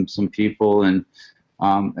help from some people, and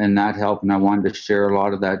that helped, and I wanted to share a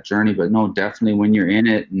lot of that journey. But no, definitely when you're in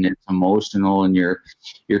it and it's emotional and you're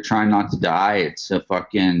trying not to die,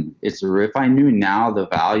 if I knew now the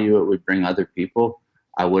value it would bring other people,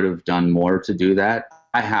 I would have done more to do that.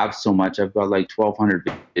 I have so much. I've got like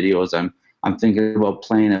 1,200 videos. I'm thinking about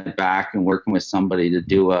playing it back and working with somebody to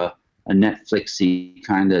do a Netflixy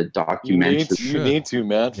kind of documentary. You need to,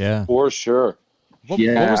 man. Yeah. For sure. What was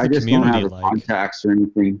the I just don't community have the like? contacts or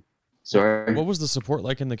anything. Sorry. What was the support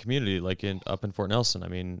like in the community, like up in Fort Nelson? I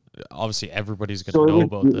mean, obviously everybody's going to know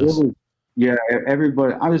about this.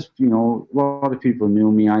 Everybody. I was, a lot of people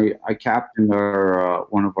knew me. I captained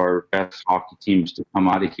one of our best hockey teams to come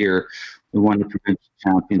out of here. We won the provincial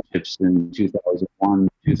championships in 2001,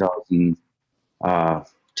 2002.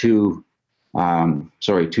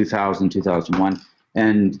 2001.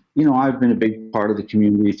 And, I've been a big part of the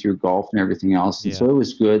community through golf and everything else. And so it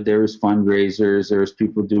was good. There was fundraisers. There was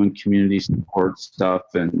people doing community support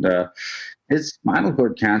stuff. And it's spinal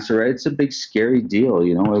cord cancer, right? It's a big, scary deal.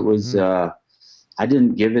 It was, I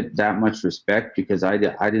didn't give it that much respect because I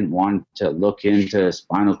didn't want to look into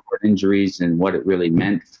spinal cord injuries and what it really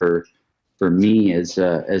meant for me as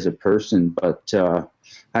a person. But I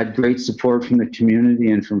had great support from the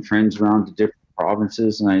community and from friends around the different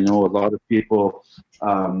provinces, and I know a lot of people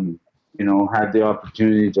had the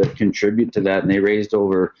opportunity to contribute to that, and they raised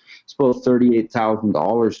over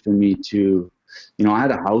 $38,000 for me to, I had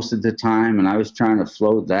a house at the time, and I was trying to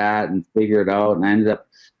float that and figure it out, and I ended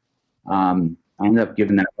up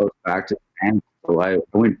giving that house back to the bank. So I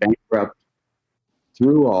went bankrupt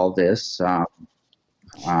through all this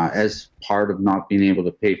as part of not being able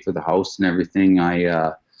to pay for the house and everything.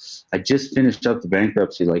 I just finished up the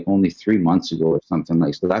bankruptcy like only 3 months ago or something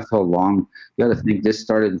like. So that's how long. You got to think this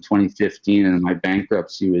started in 2015, and my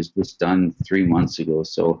bankruptcy was just done 3 months ago.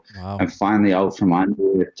 So Wow. I'm finally out from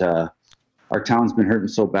under it. Our town's been hurting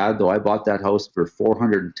so bad, though. I bought that house for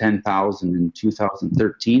 $410,000 in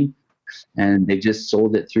 2013, and they just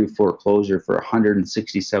sold it through foreclosure for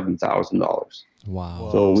 $167,000. Wow.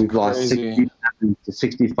 So we've lost Crazy.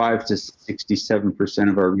 65 to 67%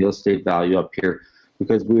 of our real estate value up here,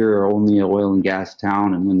 because we are only an oil and gas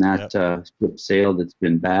town, and when that ship sailed, it's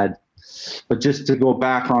been bad. But just to go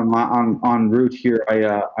back on route here,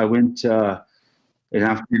 I went and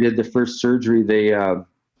after we did the first surgery, they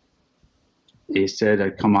said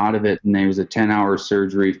I'd come out of it, and it was a 10-hour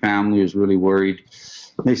surgery. Family was really worried.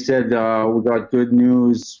 They said, we got good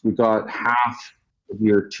news. We got half of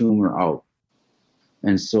your tumor out.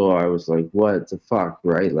 And so I was like, what the fuck,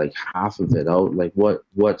 right? Like half of it out. Like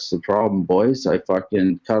what's the problem, boys? I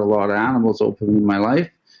fucking cut a lot of animals open in my life.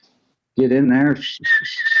 Get in there,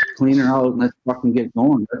 clean her out, and let's fucking get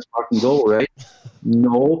going. Let's fucking go, right?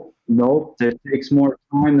 Nope. It takes more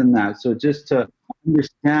time than that. So just to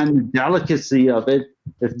understand the delicacy of it,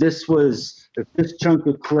 if this chunk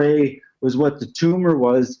of clay was what the tumor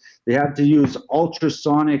was, they had to use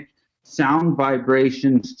ultrasonic sound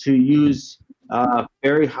vibrations to use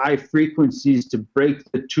very high frequencies to break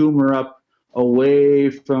the tumor up away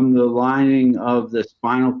from the lining of the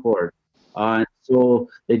spinal cord. So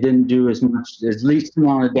they didn't do as least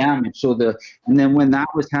amount of damage. And then when that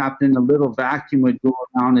was happening, a little vacuum would go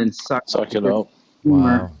around and suck it out.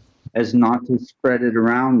 Wow. as not to spread it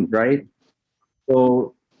around, right?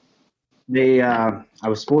 So I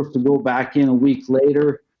was supposed to go back in a week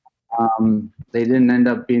later. They didn't end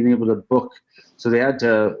up being able to book. So they have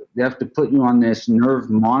to put you on this nerve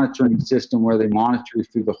monitoring system where they monitor you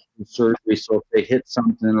through the whole surgery. So if they hit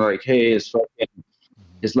something like, hey, his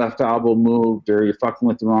left elbow moved, or you're fucking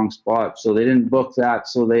with the wrong spot. So they didn't book that.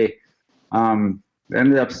 So they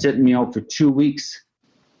ended up sitting me out for 2 weeks,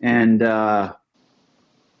 and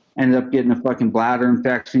ended up getting a fucking bladder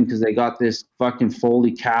infection because they got this fucking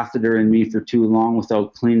Foley catheter in me for too long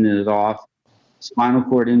without cleaning it off. Spinal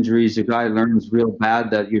cord injuries, a guy learns real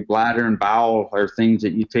bad that your bladder and bowel are things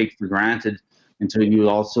that you take for granted until you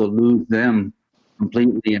also lose them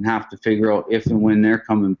completely and have to figure out if and when they're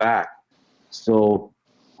coming back. So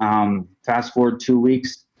fast forward 2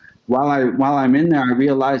 weeks. While I'm in there, I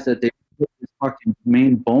realized that they put this fucking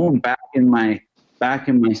main bone back in my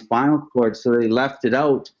spinal cord. So they left it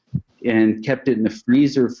out and kept it in the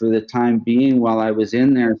freezer for the time being while I was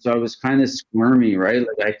in there. So I was kind of squirmy, right?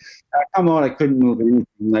 Like I come out, I couldn't move anything.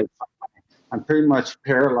 Like I'm pretty much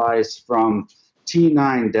paralyzed from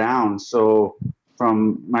T9 down. So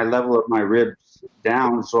from my level of my ribs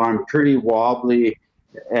down. So I'm pretty wobbly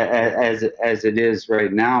as it is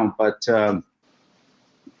right now. But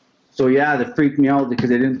so yeah, that freaked me out because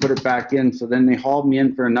they didn't put it back in. So then they hauled me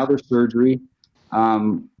in for another surgery.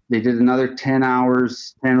 They did another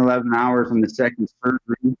 11 hours on the second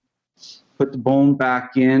surgery. Put the bone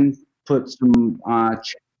back in, put some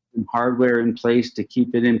hardware in place to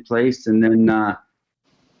keep it in place, and then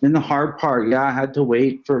the hard part, yeah, I had to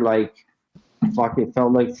wait for it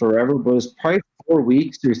felt like forever, but it was probably 4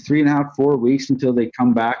 weeks or 3.5, 4 weeks until they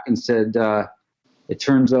come back and said, it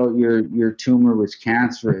turns out your tumor was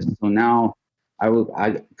cancerous. So now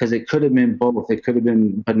because it could have been both. It could have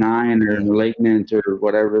been benign or malignant or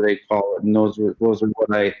whatever they call it. And those are what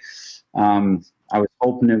I was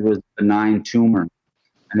hoping it was a benign tumor.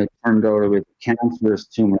 And it turned out it was a cancerous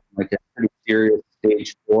tumor, like a pretty serious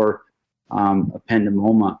stage 4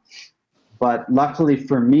 ependymoma. But luckily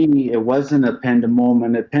for me, it wasn't a ependymoma.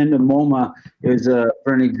 An ependymoma is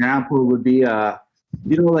for an example, would be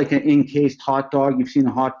like an encased hot dog. You've seen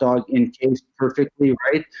a hot dog encased perfectly,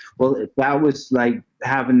 right? Well, that was like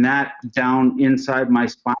having that down inside my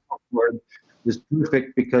spinal cord was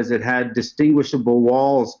perfect because it had distinguishable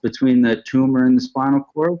walls between the tumor and the spinal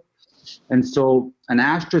cord. And so an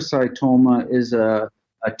astrocytoma is a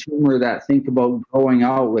tumor that, think about growing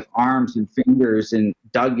out with arms and fingers and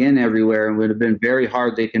dug in everywhere, and would have been very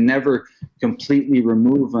hard. They can never completely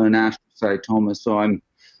remove an astrocytoma. So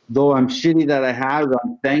though I'm shitty that I have,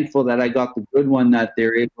 I'm thankful that I got the good one that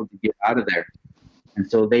they're able to get out of there. And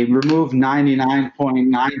so they removed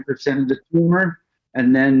 99.9% of the tumor,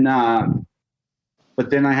 and then but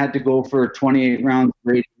then I had to go for 28 rounds of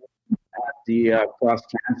radiation at the Cross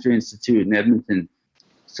Cancer Institute in Edmonton.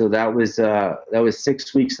 So that was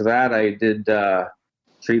 6 weeks of that. I did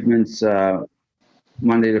treatments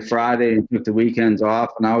Monday to Friday and took the weekends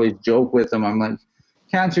off. And I always joke with them. I'm like,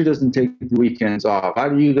 cancer doesn't take the weekends off. How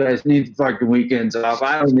do you guys need the fucking weekends off?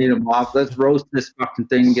 I don't need them off. Let's roast this fucking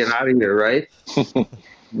thing and get out of here, right?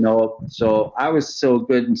 So I was so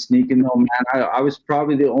good in sneaking though, man. I was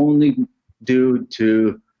probably the only dude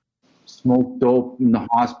to smoke dope in the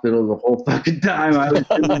hospital the whole fucking time I was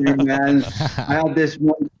in there, man. I had this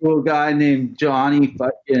one cool guy named Johnny.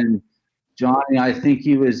 I think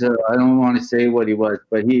he was, I don't want to say what he was,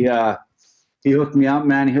 but he hooked me up,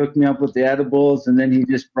 man. He hooked me up with the edibles, and then he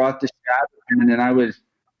just brought the shatter pen, and I would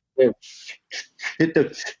I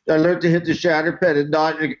learned to hit the shatter pen and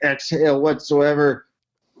not exhale whatsoever.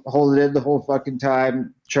 Hold it in the whole fucking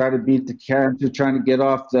time, try to beat the cancer, trying to get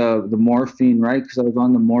off the morphine, right? Because I was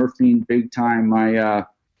on the morphine big time. I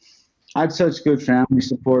had such good family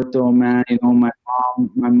support though, man. My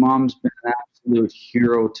mom's been an absolute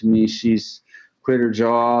hero to me. She's quit her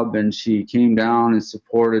job and she came down and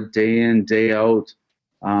supported day in, day out.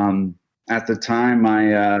 At the time, I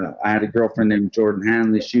had a girlfriend named Jordan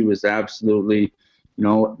Hanley. She was absolutely,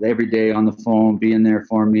 every day on the phone, being there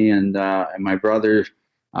for me, and my brother,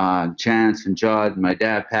 Chance and Judd, and my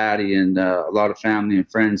dad Patty, and a lot of family and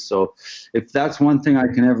friends. So if that's one thing I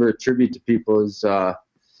can ever attribute to people is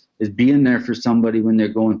being there for somebody when they're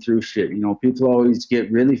going through shit. People always get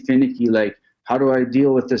really finicky, like, how do I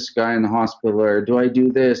deal with this guy in the hospital, or do I do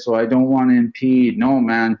this, so I don't want to impede? No,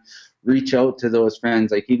 man, reach out to those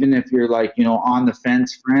friends, like, even if you're like, on the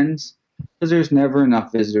fence friends, because there's never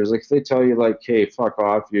enough visitors. Like, if they tell you like, hey, fuck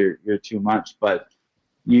off, you're too much, but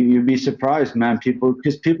you'd be surprised, man.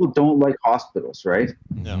 Because people don't like hospitals, right?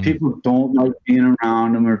 No. People don't like being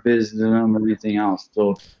around them or visiting them or anything else.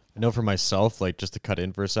 So I know for myself, like, just to cut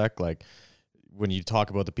in for a sec, like, when you talk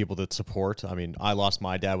about the people that support, I mean, I lost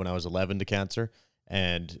my dad when I was 11 to cancer,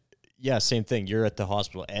 and yeah, same thing. You're at the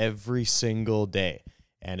hospital every single day,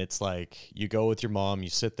 and it's like you go with your mom, you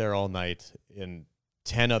sit there all night, and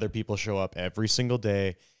 10 other people show up every single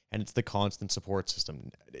day, and it's the constant support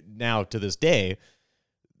system. Now, to this day,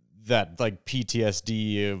 that like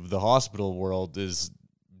PTSD of the hospital world is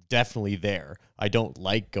definitely there. I don't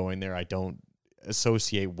like going there. I don't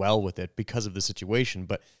associate well with it because of the situation,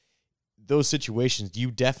 but those situations, you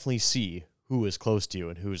definitely see who is close to you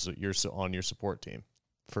and who's on your support team,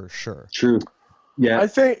 for sure. True. Yeah. I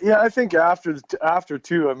think after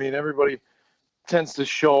too, I mean, everybody tends to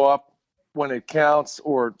show up when it counts,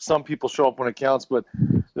 or some people show up when it counts, but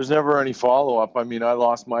there's never any follow-up. I mean, I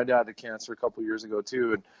lost my dad to cancer a couple of years ago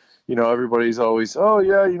too, and everybody's always, oh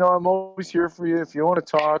yeah, I'm always here for you if you want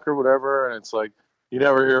to talk or whatever, and it's like you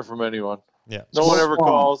never hear from anyone. Yeah. No one ever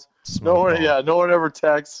calls. No one ever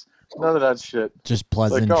texts. None of that shit. Just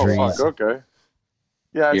Like, pleasantries. oh, fuck, okay.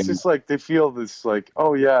 Yeah, it's just like they feel this, like,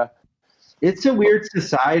 oh yeah, It's a weird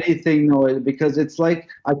society thing though, because it's like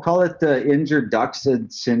I call it the injured duck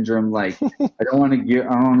syndrome. Like I don't want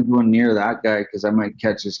to go near that guy because I might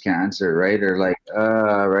catch his cancer, right? Or like,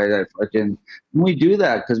 right? We do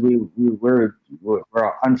that because we're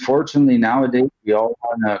unfortunately nowadays we all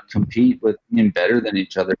want to compete with being better than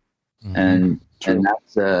each other, and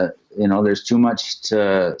that's there's too much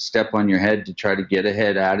to step on your head to try to get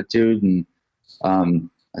ahead attitude, and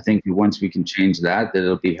I think once we can change that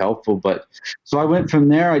it'll be helpful. But so I went from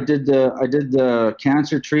there. I did the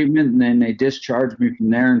cancer treatment, and then they discharged me from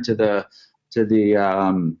there into the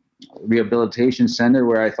rehabilitation center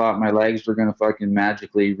where I thought my legs were going to fucking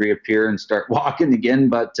magically reappear and start walking again.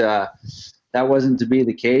 But that wasn't to be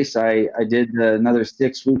the case. I did another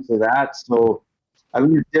 6 weeks of that. So I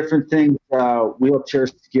learned different things, wheelchair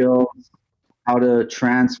skills, how to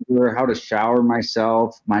transfer, how to shower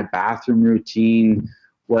myself, my bathroom routine,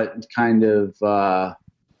 what kind of,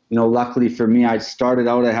 luckily for me, I started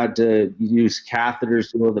out, I had to use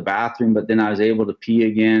catheters to go to the bathroom, but then I was able to pee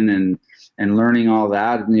again and learning all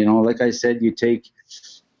that. And, like I said,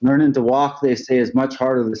 learning to walk, they say, is much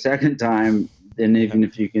harder the second time than even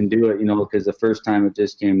if you can do it, because the first time it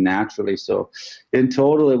just came naturally. So in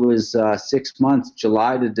total, it was 6 months,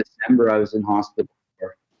 July to December, I was in hospital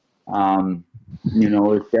for.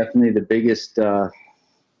 It's definitely the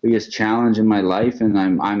biggest challenge in my life, and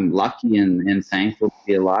I'm lucky and thankful to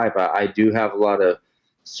be alive. I do have a lot of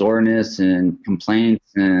soreness and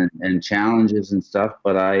complaints and challenges and stuff,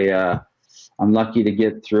 but I'm lucky to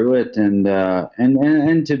get through it and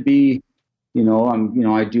to be,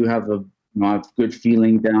 I do have I have good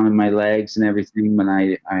feeling down in my legs and everything, when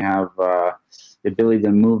I have the ability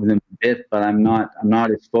to move them a bit, but I'm not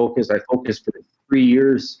as focused. I focused for 3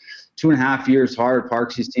 years, 2.5 years hard.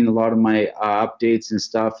 Parks, you've seen a lot of my updates and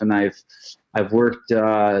stuff, and I've worked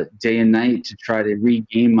day and night to try to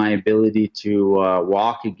regain my ability to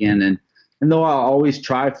walk again. And though I'll always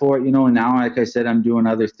try for it, and now, like I said, I'm doing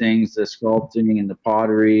other things, the sculpting and the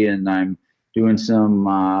pottery, and I'm doing some,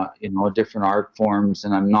 different art forms,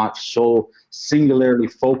 and I'm not so singularly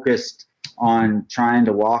focused on trying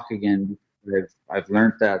to walk again. I've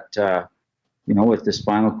learned that, with the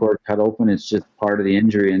spinal cord cut open, it's just part of the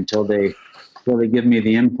injury until they give me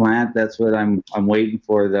the implant. That's what I'm waiting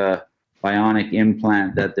for, the bionic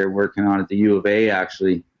implant that they're working on at the U of A,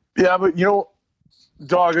 actually. Yeah, but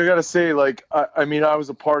Dog, I gotta say, like, I was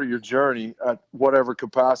a part of your journey at whatever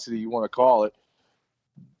capacity you want to call it,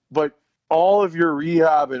 but all of your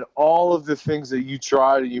rehab and all of the things that you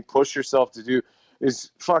tried and you push yourself to do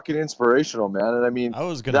is fucking inspirational, man. And I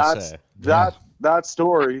was gonna say that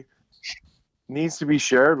story needs to be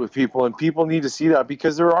shared with people, and people need to see that,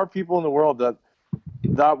 because there are people in the world that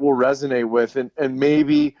will resonate with, and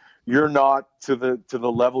maybe you're not to the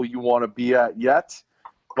level you want to be at yet,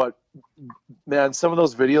 but man, some of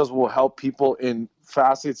those videos will help people in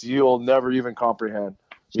facets you'll never even comprehend.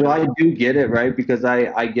 So I do get it, right? Because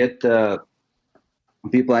I get the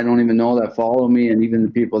people I don't even know that follow me, and even the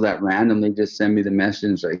people that randomly just send me the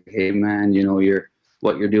message like, hey man,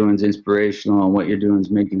 what you're doing is inspirational, and what you're doing is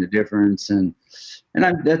making a difference. And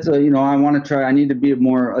I want to try. I need to be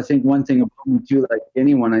I think one thing about me too, like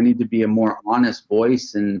anyone, I need to be a more honest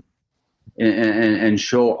voice and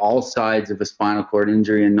show all sides of a spinal cord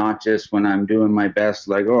injury, and not just when I'm doing my best,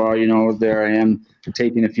 like, there I am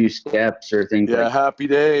taking a few steps or things. Yeah, like happy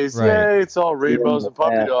days. Right. Yay, it's all rainbows and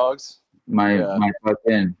puppy dogs. My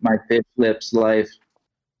fish lips life.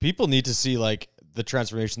 People need to see like the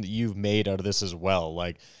transformation that you've made out of this as well.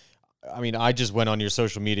 Like, I just went on your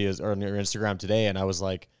social medias or on your Instagram today, and I was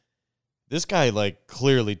like, this guy like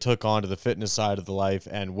clearly took on to the fitness side of the life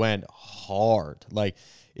and went hard. Like,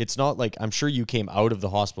 it's not like, I'm sure you came out of the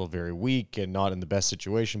hospital very weak and not in the best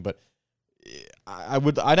situation, but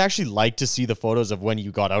I'd actually like to see the photos of when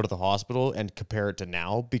you got out of the hospital and compare it to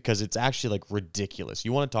now, because it's actually like ridiculous.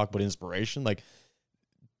 You want to talk about inspiration? Like,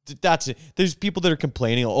 that's it. There's people that are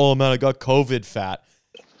complaining, oh man, I got COVID fat.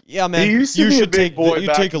 Yeah, man, you should take a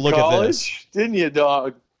look at this. Didn't you,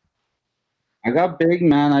 dog? I got big,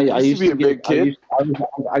 man. I used to be a big kid.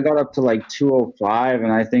 I got up to like 205,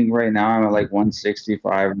 and I think right now I'm at like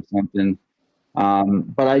 165 or something.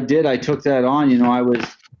 But I took that on.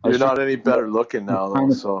 You're not any better looking now, though,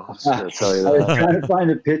 so I'm just going to tell you that. I was trying to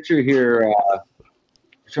find a picture here.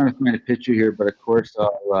 But of course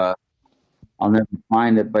I'll never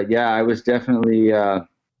find it. But yeah, I was definitely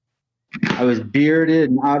I was bearded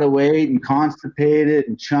and out of weight and constipated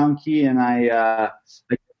and chunky, and I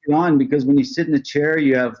took it on because when you sit in the chair,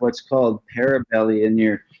 you have what's called parabelly, and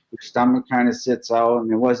your stomach kind of sits out,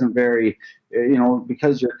 and it wasn't very,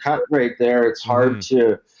 because you're cut right there, it's hard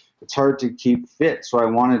to it's hard to keep fit. So I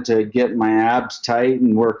wanted to get my abs tight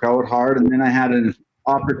and work out hard. And then I had an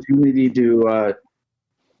opportunity to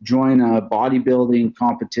join a bodybuilding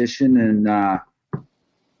competition. And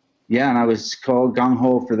and I was called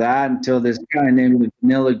gung-ho for that until this guy named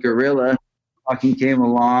Vanilla Gorilla fucking came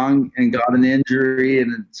along and got an injury.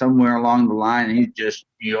 And somewhere along the line, he just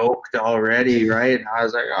yoked already, right? And I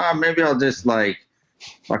was like, oh, maybe I'll just like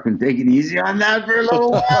fucking take it easy on that for a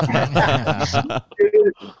little while.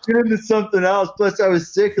 Get into something else. Plus, I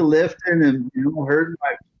was sick of lifting and hurting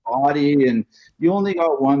my body. And you only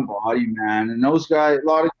got one body, man. And those guys, a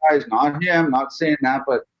lot of guys, not him, not saying that,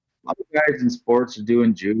 but a lot of guys in sports are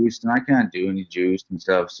doing juice, and I can't do any juice and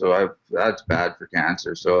stuff. So that's bad for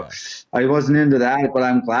cancer. So I wasn't into that, but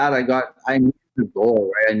I'm glad I needed the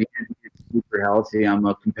goal, right? I needed to get super healthy. I'm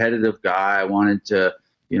a competitive guy. I wanted to.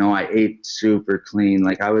 I ate super clean.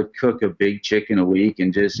 Like I would cook a big chicken a week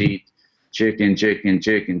and just eat chicken.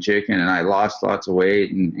 And I lost lots of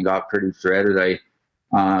weight and got pretty shredded.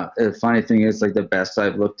 The funny thing is like the best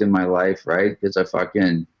I've looked in my life, right? Because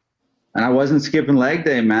and I wasn't skipping leg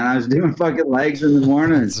day, man. I was doing fucking legs in the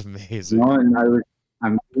morning. That's amazing. And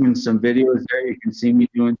I'm doing some videos there. You can see me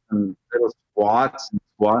doing some little squats and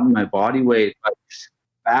squatting my body weight. But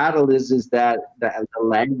battle is that the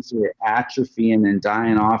legs are atrophying and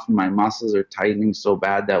dying off, and my muscles are tightening so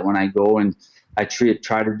bad that when I go and I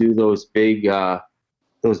try to do those big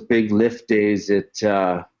lift days,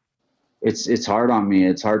 it's hard on me.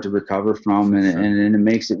 It's hard to recover from, and it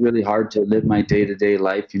makes it really hard to live my day-to-day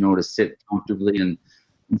life. To sit comfortably, and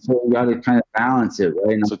so you got to kind of balance it,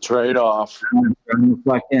 right? It's a trade-off.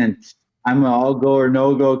 I'm an all go or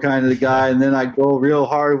no go kind of the guy, and then I go real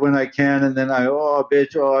hard when I can, and then I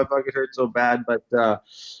fucking hurt so bad. But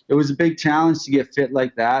it was a big challenge to get fit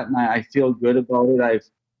like that, and I feel good about it.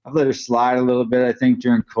 I've let her slide a little bit. I think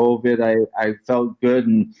during COVID, I felt good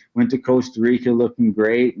and went to Costa Rica looking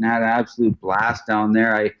great and had an absolute blast down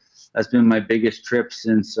there. That's been my biggest trip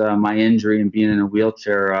since my injury and being in a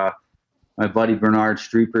wheelchair. My buddy Bernard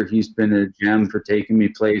Streeper, he's been a gem for taking me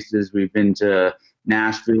places. We've been to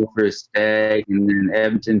Nashville for his stag, and then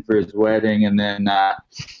Edmonton for his wedding, and then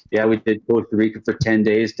we did Costa Rica for 10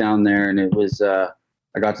 days down there, and it was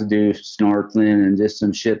I got to do snorkeling and just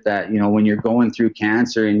some shit that when you're going through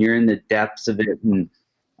cancer and you're in the depths of it and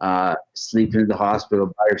sleeping in the hospital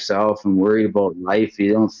by yourself and worried about life,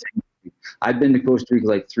 you don't think. I've been to Costa Rica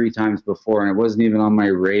like 3 times before, and it wasn't even on my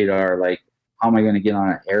radar. Like, how am I going to get on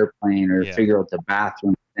an airplane or figure out the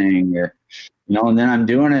bathroom thing or and then I'm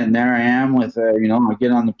doing it, and there I am with, I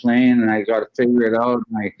get on the plane, and I got to figure it out,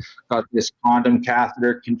 and I got this condom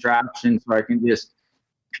catheter contraption so I can just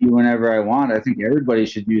pee whenever I want. I think everybody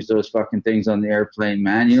should use those fucking things on the airplane,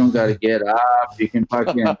 man. You don't got to get up. You can tip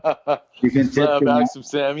back some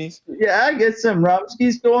Sammys. Yeah, get some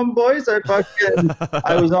rumskis going, boys. I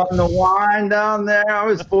was on the wine down there. I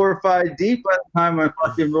was 4 or 5 deep by the time I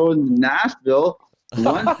fucking rode in Nashville.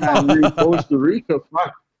 One time in Costa Rica,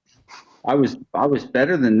 fuck. I was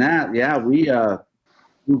better than that. Yeah, we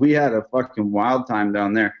had a fucking wild time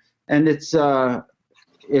down there, and it's good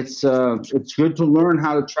to learn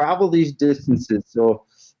how to travel these distances. So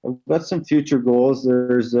I've got some future goals.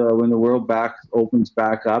 There's when the world opens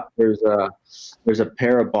back up. There's a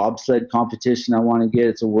para bobsled competition I want to get.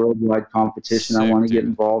 It's a worldwide competition. I want to get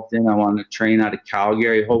involved in. I want to train out of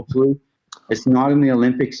Calgary. Hopefully, it's not in the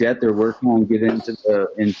Olympics yet. They're working on getting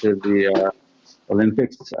into the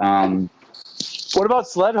Olympics. What about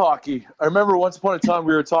sled hockey? I remember once upon a time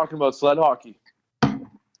we were talking about sled hockey.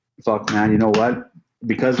 Fuck, man. You know what?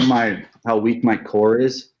 Because of how weak my core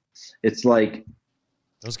is, it's like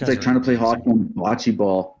trying to play hockey on bocce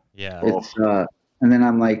ball. Yeah. It's and then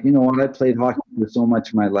I'm like, you know what? I played hockey for so much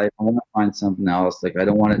of my life. I want to find something else. Like I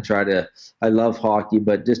don't want to I love hockey,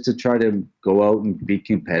 but just to try to go out and be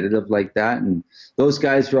competitive like that. And those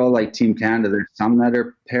guys are all like Team Canada. There's some that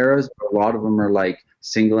are paras, but a lot of them are like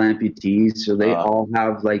single amputees. So they all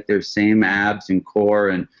have like their same abs and core.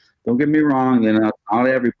 And don't get me wrong, not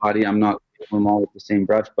everybody. I'm not them all with the same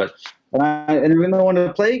brush, but and we don't want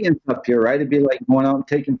to play against up here, right? It'd be like going out and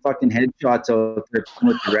taking fucking headshots out there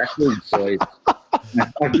with the wrestling boys.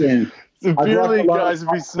 The beer league guys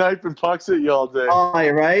would be sniping pucks at you all day. Oh,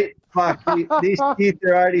 right? Fuck, these teeth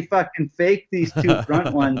are already fucking fake, these 2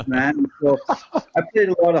 front ones, man. So I played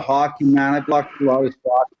a lot of hockey, man. I blocked a lot of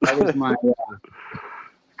shots. That was my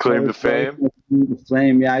claim to fame.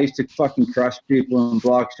 Flame, yeah. I used to fucking crush people and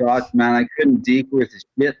block shots, man. I couldn't deke worth a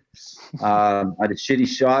shit. I had a shitty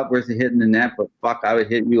shot worth a hit in the net, but fuck, I would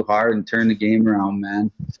hit you hard and turn the game around, man.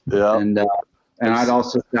 Yeah. And I'd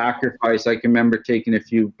also sacrifice. I can remember taking a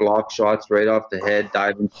few block shots right off the head,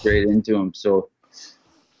 diving straight into them. So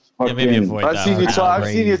Yeah, maybe fucking- avoid I've that. seen you. one. I've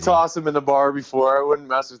seen you Crazy. toss him in the bar before. I wouldn't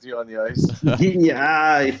mess with you on the ice.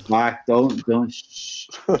 Yeah, fuck, don't. Shh.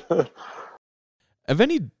 Have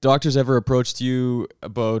any doctors ever approached you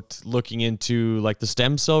about looking into like the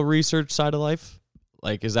stem cell research side of life?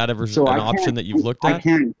 Like, is that ever So an I option can't- that you've looked I at?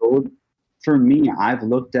 can't go. For me, I've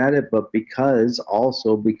looked at it, but because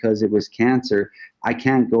it was cancer, I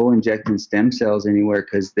can't go injecting stem cells anywhere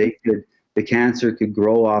because the cancer could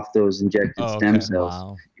grow off those injected Oh, stem okay. cells.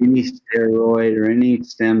 Wow. Any steroid or any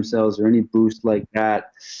stem cells or any boost like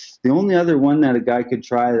that. The only other one that a guy could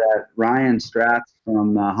try, that Ryan Stratz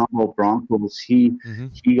from Humboldt Broncos, he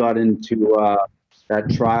got into that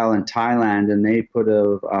trial in Thailand, and they put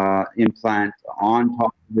a implant on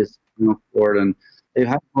top of this spinal cord, and they've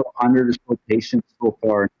had about 100 or so patients so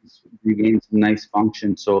far. It's regained some nice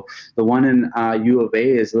function. So the one in U of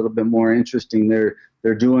A is a little bit more interesting. They're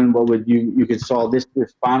doing what would you could solve this your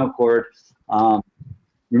spinal cord.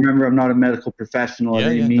 Remember, I'm not a medical professional at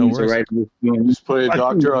any no means, worries. all right? I'm just doing- Just put a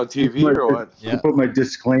doctor on TV or what? Yeah. put my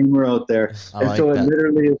disclaimer out there. I And like so it that.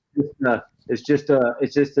 literally it's just a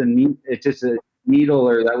needle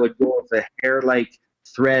or that would go with a hair-like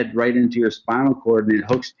thread right into your spinal cord, and it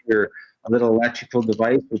hooks to your a little electrical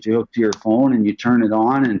device which you hook to your phone, and you turn it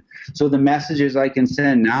on. And so the messages I can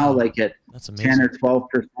send now, like at That's 10 amazing. or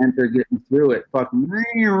 12%, they're getting through it. Fucking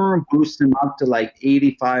boost them up to like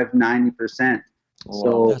 85, 90%.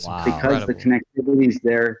 So That's Wow. because the incredible. connectivity's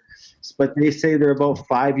there, but they say they're about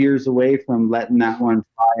 5 years away from letting that one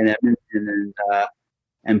fly in Edmonton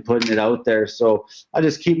and putting it out there. So I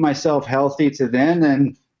just keep myself healthy to then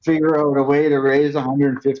and figure out a way to raise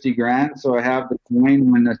 150 grand so I have the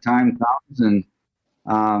coin when the time comes. And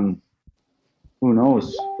who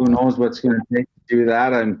knows what's going to take to do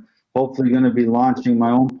that. I'm hopefully going to be launching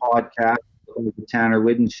my own podcast, the Tanner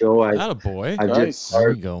Whidden Show. Attaboy. Nice.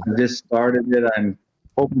 There you go. I just started it. I'm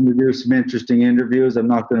hoping to do some interesting interviews. I'm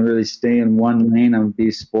not going to really stay in one lane. I'm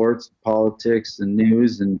be sports, politics, and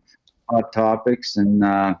news and hot topics. And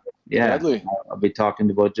Gladly. I'll be talking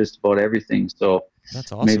about just about everything. So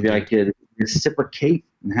That's awesome. maybe I dude. could reciprocate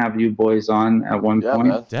and have you boys on at one Yeah, point.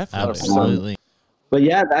 man. Definitely. Absolutely. But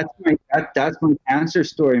yeah, that's my cancer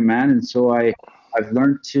story, man. And so I've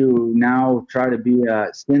learned to now try to be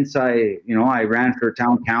since I ran for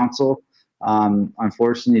town council.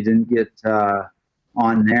 Unfortunately, didn't get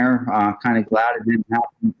on there. Kind of glad it didn't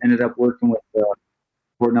happen. Ended up working with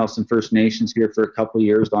Port Nelson First Nations here for a couple of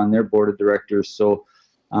years on their board of directors. So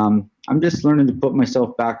I'm just learning to put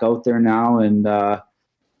myself back out there now and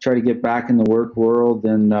try to get back in the work world.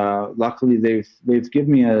 And luckily, they've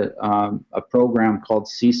given me a program called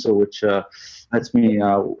CISO, which lets me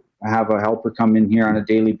have a helper come in here on a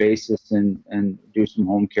daily basis and do some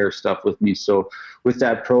home care stuff with me. So with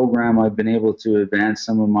that program, I've been able to advance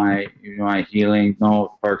some of my my healing.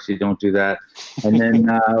 No, Parksy, don't do that. And then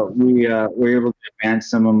we were able to advance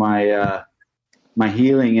some of my my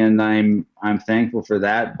healing, and I'm thankful for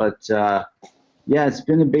that. But yeah, it's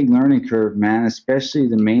been a big learning curve, man. Especially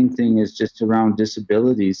the main thing is just around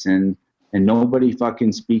disabilities, and nobody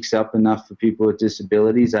fucking speaks up enough for people with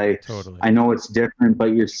disabilities. Totally. I know it's different,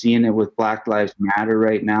 but you're seeing it with Black Lives Matter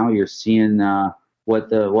right now. You're seeing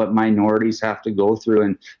what minorities have to go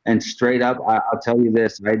through, and straight up, I'll tell you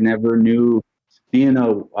this: I never knew, being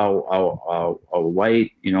a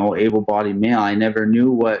white, able-bodied male, I never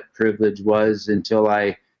knew what privilege was until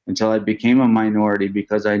I became a minority,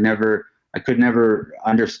 because I could never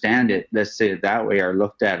understand it. Let's say it that way, or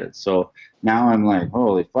looked at it. So now I'm like,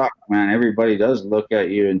 holy fuck, man! Everybody does look at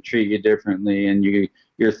you and treat you differently, and you're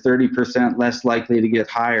 30% less likely to get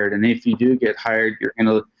hired. And if you do get hired, you're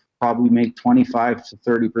gonna probably make 25 to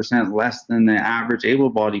 30% less than the average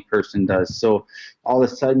able-bodied person does. So all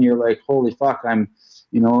of a sudden you're like, holy fuck, and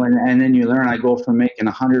then you learn. I go from making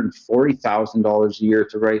 $140,000 a year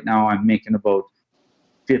to right now I'm making about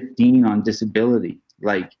 15 on disability.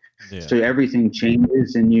 Like, so everything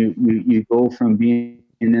changes, and you go from being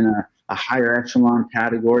in a higher echelon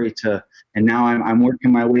category and now I'm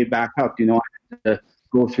working my way back up. I had to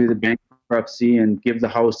go through the bankruptcy and give the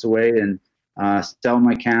house away and sell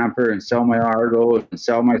my camper and sell my Argo and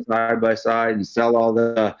sell my side-by-side and sell all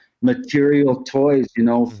the material toys,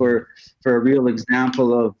 for a real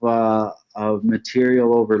example of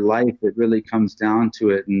material over life. It really comes down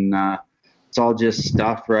to it, and it's all just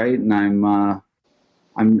stuff, right? And I've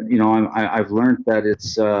learned that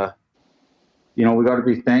it's we got to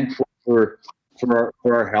be thankful for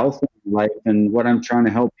our health in life. And what I'm trying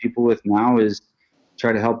to help people with now is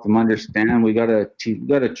try to help them understand we got to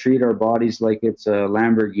treat our bodies like it's a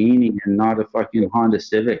Lamborghini and not a fucking Honda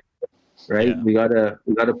Civic, right? Yeah. We got to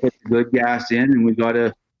put the good gas in, and we got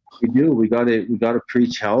to we do. We gotta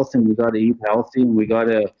preach health, and we gotta eat healthy, and we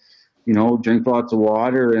gotta, drink lots of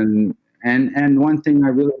water. And one thing I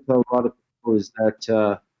really tell a lot of people is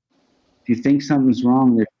that if you think something's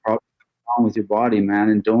wrong, there's probably something wrong with your body, man.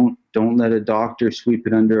 And don't let a doctor sweep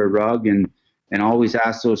it under a rug, and always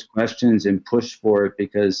ask those questions and push for it,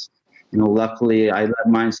 because luckily I let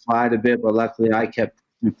mine slide a bit, but luckily I kept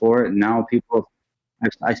pushing for it, and now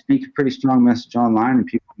I speak a pretty strong message online, and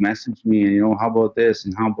people message me, and how about this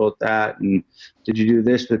and how about that, and did you do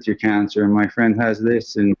this with your cancer, and my friend has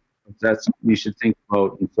this, and that's something you should think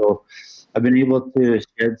about. And so I've been able to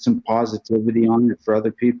shed some positivity on it for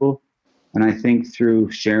other people, and I think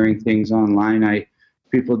through sharing things online, I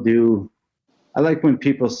like when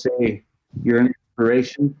people say you're an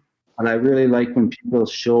inspiration, but I really like when people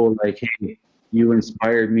show, like, hey, you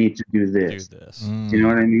inspired me to do this. Do you know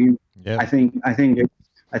what I mean? Yep. I think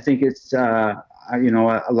it's a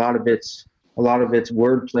lot of it's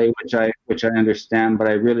wordplay, which I understand, but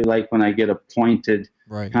I really like when I get a pointed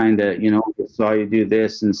kind of, saw you do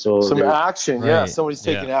this, and so some action. Right. Yeah, somebody's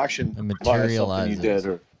taking action. And by something you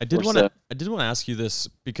did. I did want to ask you this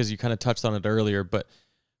because you kind of touched on it earlier, but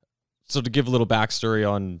so to give a little backstory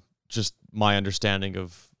on just my understanding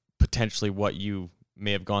of potentially what you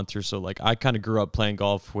may have gone through. So like I kind of grew up playing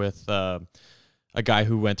golf with a guy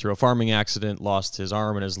who went through a farming accident, lost his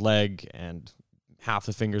arm and his leg and half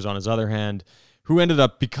the fingers on his other hand, who ended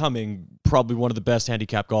up becoming probably one of the best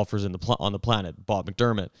handicap golfers on the planet, Bob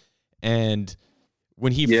McDermott. And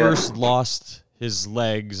when he first lost his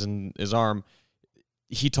legs and his arm,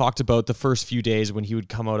 he talked about the first few days when he would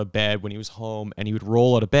come out of bed when he was home, and he would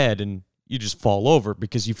roll out of bed and you just fall over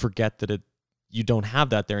because you forget that you don't have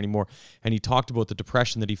that there anymore. And he talked about the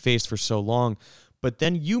depression that he faced for so long. But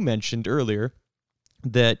then you mentioned earlier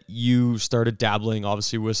that you started dabbling,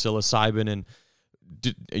 obviously, with psilocybin and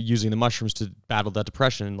using the mushrooms to battle that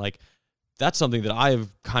depression. And like, that's something that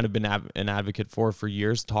I've kind of been an advocate for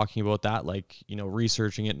years, talking about that, like,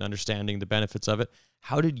 researching it and understanding the benefits of it.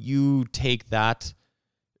 How did you take that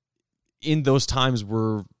in those times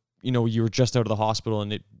where, you were just out of the hospital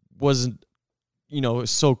and it wasn't,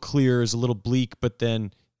 so clear, it was a little bleak, but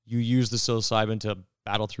then you used the psilocybin to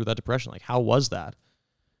battle through that depression? Like, how was that?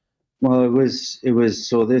 Well, it was,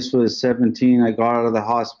 so this was 17. I got out of the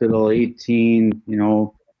hospital 18,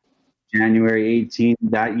 January 18.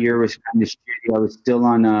 That year was kind of shitty. I was still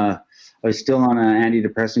on an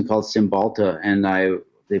antidepressant called Cymbalta, and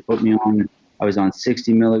they put me on, I was on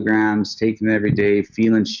 60 milligrams, taking it every day,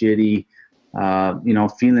 feeling shitty,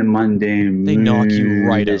 feeling mundane. They knock you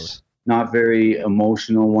right out. Not very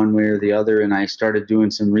emotional one way or the other. And I started doing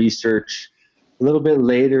some research a little bit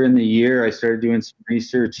later in the year. I started doing some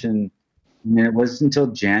research, and it wasn't until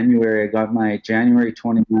January, January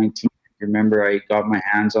 2019. Remember, I got my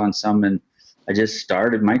hands on some, and I just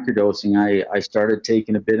started microdosing. I started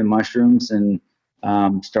taking a bit of mushrooms, and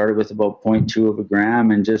started with about 0.2 of a gram,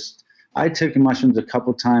 and I took mushrooms a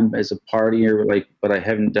couple times as a partier, but I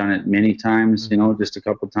haven't done it many times, just a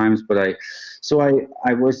couple times. But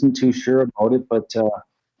I wasn't too sure about it, but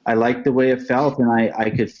I liked the way it felt, and I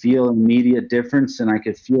could feel immediate difference, and I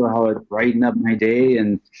could feel how it brightened up my day,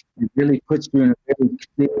 and it really puts you in a very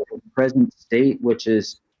clear, present state, which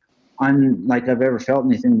is unlike I've ever felt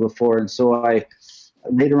anything before. And so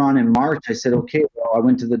later on in March, I said, okay, well, I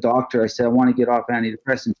went to the doctor. I said, I want to get off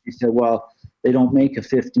antidepressants. He said, well, they don't make a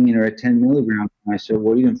 15 or a 10 milligram. And I said,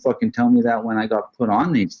 well, you didn't fucking tell me that when I got put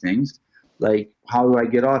on these things. Like, how do I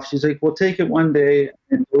get off? She's like, well, take it one day,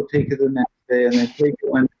 and go take it the next day, and then take it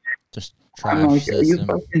one day. Just I'm like, are you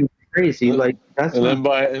fucking crazy? Like, that's and then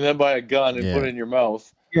buy a gun and put it in your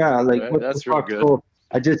mouth. Yeah, like, right? what That's the real fuck? good. So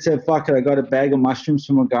I just said, fuck it. I got a bag of mushrooms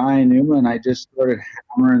from a guy I knew, and I just started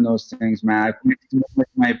hammering those things, man. I mixed them with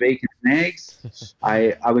my bacon and eggs.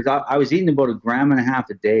 I was eating about 1.5 grams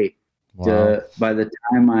a day. Wow. By the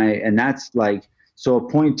time and that's like, so a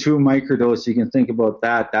 0.2 microdose, you can think about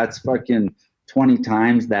that. That's fucking 20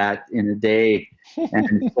 times that in a day.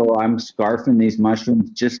 And so I'm scarfing these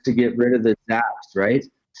mushrooms just to get rid of the zaps, right?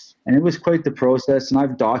 And it was quite the process, and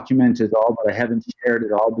I've documented it all, but I haven't shared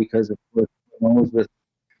it all because, of course, who knows with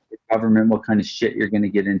the government what kind of shit you're going to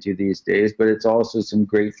get into these days. But it's also some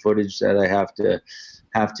great footage that I have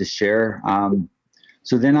to share.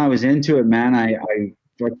 So then I was into it, man. I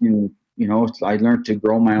fucking, I learned to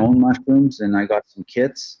grow my own mushrooms, and I got some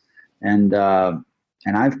kits, and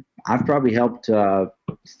I've probably helped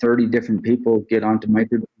 30 different people get onto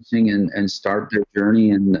microdosing and start their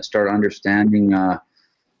journey and start understanding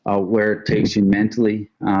where it takes you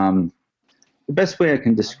mentally. The best way I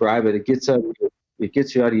can describe it, it gets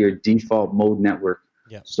you out of your default mode network.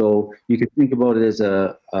 Yeah. So you can think about it as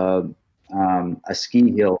a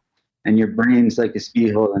ski hill. and your brain's like a ski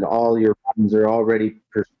hill, and all your runs are already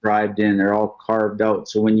prescribed in. They're all carved out.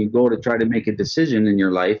 So when you go to try to make a decision in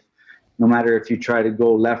your life, no matter if you try to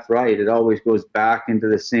go left, right, it always goes back into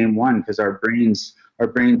the same one, because our brains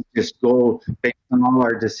just go based on all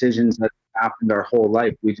our decisions that happened our whole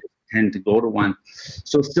life. We just tend to go to one.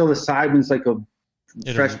 So psilocybin's like a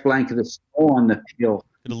fresh blanket of snow on the peel.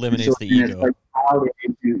 It eliminates the ego. It's like how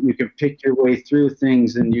you can pick your way through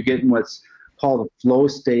things, and you get in what's called a flow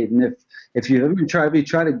state. And if you haven't tried, have you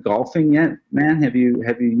tried golfing yet, man? Have you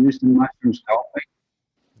used the mushrooms golfing?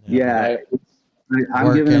 Yeah.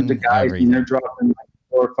 I'm giving them to guys, and they're dropping like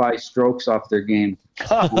 4 or 5 strokes off their game.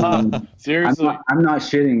 Seriously, I'm not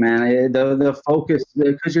shitting, man. The focus,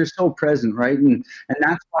 because you're so present, right? And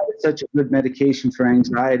that's why it's such a good medication for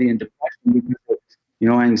anxiety and depression, because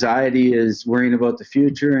anxiety is worrying about the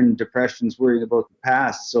future, and depression's worrying about the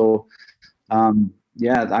past. So,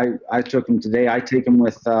 I took them today. I take them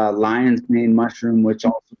with lion's mane mushroom, which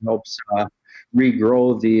also helps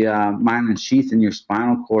regrow the myelin sheath in your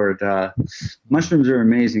spinal cord. Mushrooms are an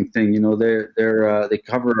amazing thing. They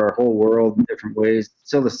cover our whole world in different ways.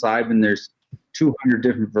 Psilocybin, there's 200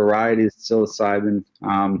 different varieties of psilocybin.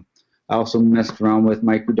 I also messed around with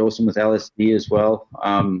microdosing with LSD as well.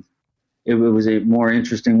 It was a more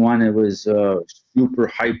interesting one. It was super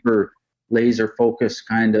hyper laser focus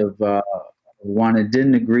kind of one. It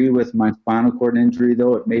didn't agree with my spinal cord injury,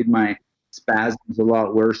 though. It made my spasms a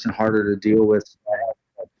lot worse and harder to deal with.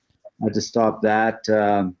 I had to stop that.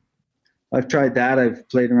 I've tried that. I've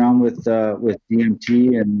played around with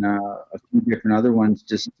DMT and a few different other ones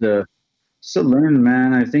just to learn,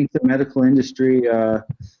 man. I think the medical industry, the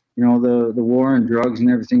war on drugs and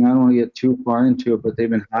everything, I don't want to get too far into it, but they've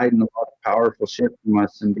been hiding a lot of powerful shit from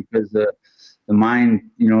us. And because the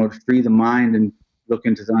mind, to free the mind and look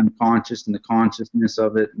into the unconscious and the consciousness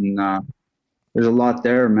of it, and there's a lot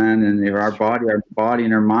there, man. And our body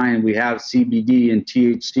and our mind, we have CBD and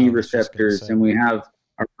THC receptors, and we have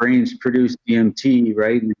our brains produce DMT,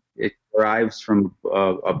 right? And it derives from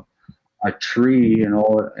a tree,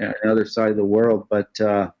 on the other side of the world. But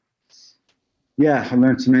I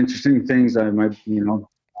learned some interesting things. I might,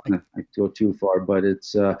 I go too far, but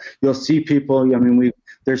it's you'll see people. I mean,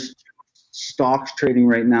 there's stocks trading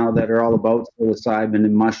right now that are all about psilocybin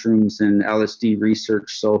and mushrooms and LSD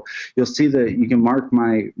research. So you'll see that you can mark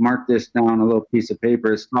this down on a little piece of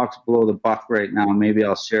paper. Stocks below the buck right now. Maybe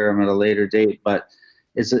I'll share them at a later date, but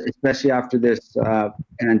it's especially after this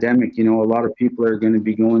pandemic, a lot of people are going to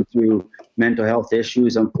be going through mental health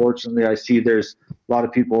issues. Unfortunately, I see there's a lot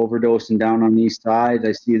of people overdosing down on the east side.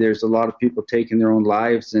 I see there's a lot of people taking their own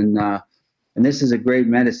lives, and this is a great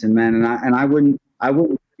medicine, man. And I wouldn't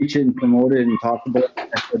preach it and promote it and talk about it.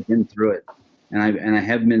 I've been through it, and I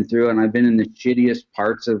have been through it, and I've been in the shittiest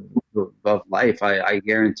parts of life. I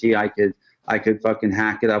guarantee I could fucking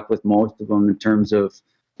hack it up with most of them in terms of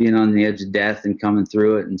being on the edge of death and coming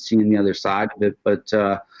through it and seeing the other side of it. But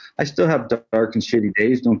I still have dark and shitty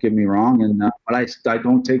days, don't get me wrong. And but I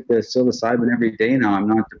don't take the psilocybin every day now. I'm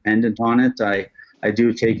not dependent on it. I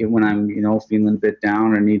do take it when I'm feeling a bit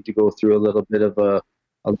down or need to go through a little bit of a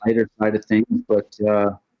lighter side of things. But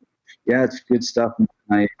it's good stuff.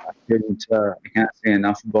 I can't say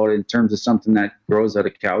enough about it in terms of something that grows out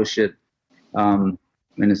of cow shit.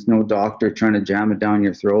 And it's no doctor trying to jam it down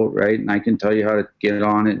your throat, right? And I can tell you how to get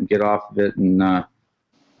on it and get off of it. And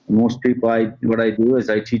most people, what I do is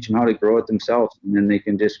I teach them how to grow it themselves, and then they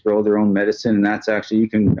can just grow their own medicine. And that's you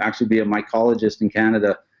can actually be a mycologist in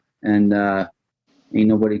Canada, and ain't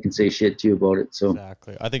nobody can say shit to you about it. So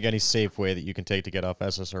exactly, I think any safe way that you can take to get off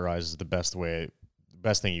SSRIs is the best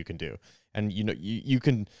thing you can do. And you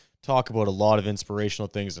can talk about a lot of inspirational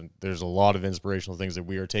things, and there's a lot of inspirational things that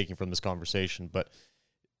we are taking from this conversation, but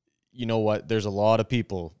you know what? There's a lot of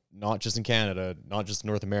people, not just in Canada, not just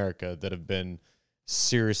North America, that have been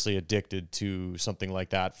seriously addicted to something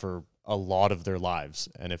like that for a lot of their lives.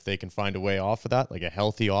 And if they can find a way off of that, like a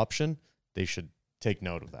healthy option, they should take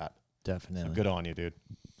note of that. Definitely. So good on you, dude.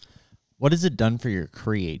 What has it done for your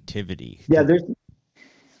creativity? Yeah, there's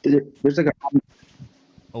like a...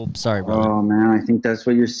 Oh, sorry, brother. Oh, man, I think that's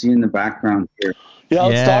what you're seeing in the background here. Yeah,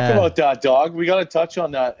 let's talk about that, dog. We got to touch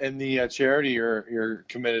on that in the charity you're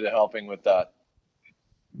committed to helping with that.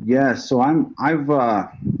 Yeah, so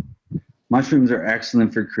mushrooms are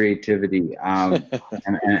excellent for creativity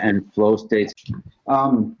and flow states.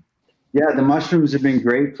 The mushrooms have been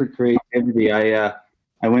great for creativity. I've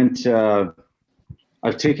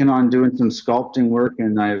taken on doing some sculpting work,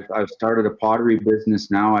 and I've started a pottery business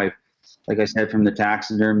now. Like I said, from the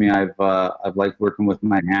taxidermy, I've liked working with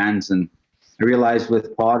my hands, and I realized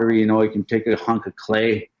with pottery, you can take a hunk of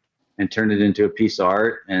clay and turn it into a piece of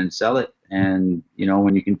art and sell it. And,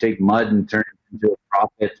 when you can take mud and turn it into a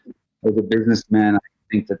profit as a businessman, I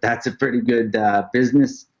think that's a pretty good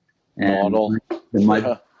business. And Model.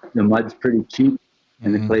 The mud's pretty cheap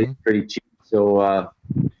and the clay's pretty cheap. So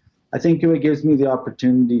I think it gives me the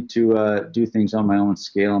opportunity to do things on my own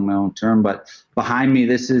scale, on my own term. But behind me,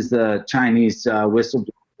 this is the Chinese whistleblower,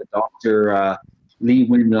 the Dr. Li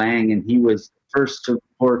Wenlang, and he was the first to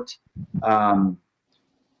report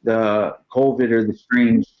the COVID, or the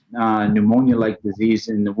strange pneumonia-like disease,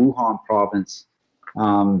 in the Wuhan province.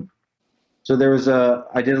 So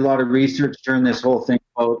I did a lot of research during this whole thing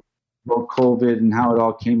about COVID and how it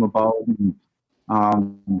all came about. And,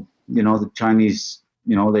 the Chinese,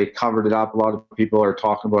 they covered it up. A lot of people are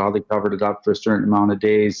talking about how they covered it up for a certain amount of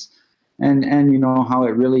days, and how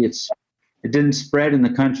it didn't spread in the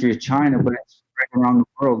country of China, but it spread around the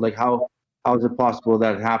world. Like how is it possible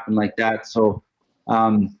that it happened like that? So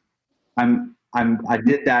I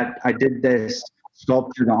did this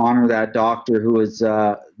sculpture to honor that doctor who was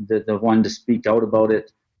the one to speak out about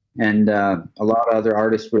it, and a lot of other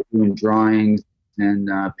artists were doing drawings and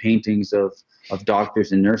paintings of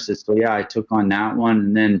doctors and nurses. So yeah, I took on that one,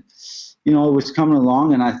 and then it was coming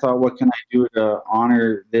along, and I thought, what can I do to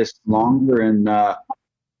honor this longer? And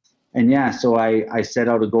yeah, so I set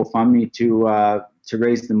out a GoFundMe to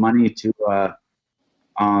raise the money to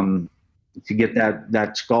get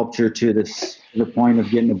that sculpture to the point of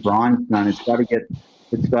getting a bronze done. It's got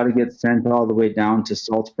to get sent all the way down to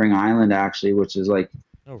Salt Spring Island, actually, which is like,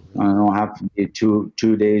 I don't know, have to be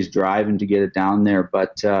two days driving to get it down there.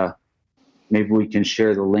 But maybe we can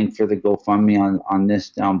share the link for the GoFundMe on this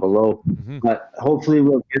down below. But hopefully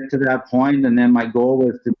we'll get to that point. And then my goal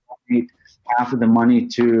was to donate half of the money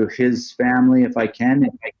to his family if I can.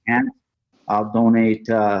 If I can't, I'll donate.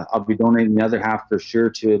 I'll be donating the other half for sure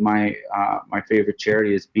to my favorite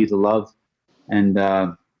charity, is Be the Love, and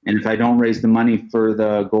if I don't raise the money for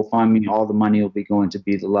the GoFundMe, all the money will be going to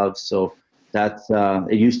Be the Love. So that's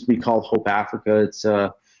it used to be called Hope Africa. It's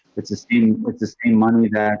the same money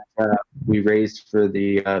that we raised for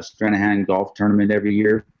the Stranahan golf tournament every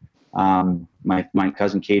year. My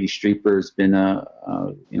cousin Katie Streeper has been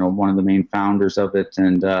one of the main founders of it,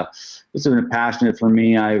 and it's been passionate for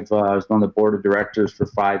me. I was on the board of directors for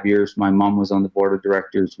 5 years. My mom was on the board of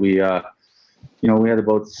directors. We had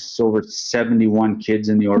about over 71 kids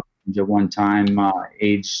in the orphanage at one time,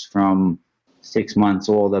 aged from 6 months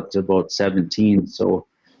old up to about 17. So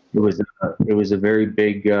it was a very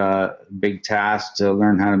big task to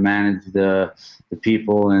learn how to manage the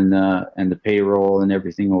people and the payroll and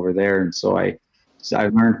everything over there. And so I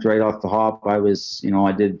learned right off the hop. I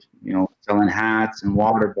did selling hats and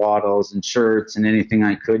water bottles and shirts and anything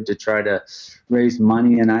I could to try to raise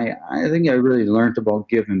money. And I think I really learned about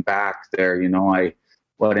giving back there.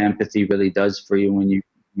 What empathy really does for you when you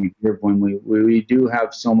give. When we do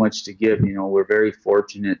have so much to give. We're very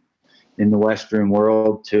fortunate in the Western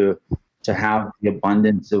world to have the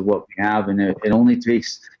abundance of what we have, and it only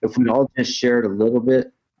takes, if we all just shared a little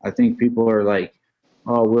bit. I think people are like,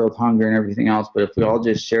 oh, world hunger and everything else, but if we all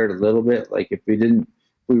just shared a little bit, like if we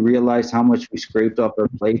realized how much we scraped off our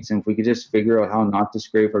plates, and if we could just figure out how not to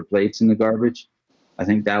scrape our plates in the garbage, I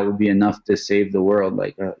think that would be enough to save the world.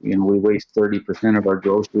 Like we waste 30% of our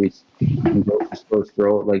groceries, and grocery stores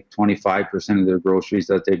throw out like 25% of their groceries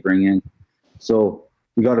that they bring in. So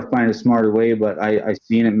we got to find a smarter way, but I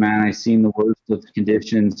seen it, man. I seen the worst of the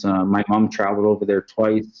conditions. My mom traveled over there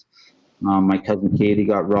twice. My cousin Katie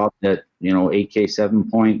got robbed at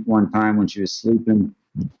AK-7 point one time when she was sleeping.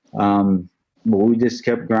 But we just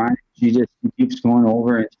kept grinding. She keeps going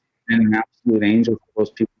over, and she's been an absolute angel for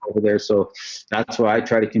those people over there. So that's why I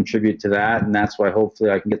try to contribute to that, and that's why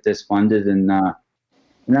hopefully I can get this funded. And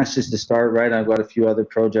that's just the start, right? I've got a few other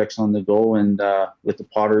projects on the go, and with the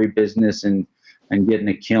pottery business and getting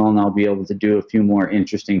a kiln, I'll be able to do a few more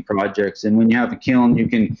interesting projects. And when you have a kiln, you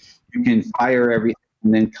can fire everything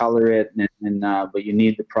and then color it, but you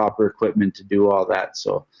need the proper equipment to do all that.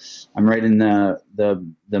 So I'm right in the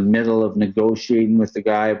middle of negotiating with the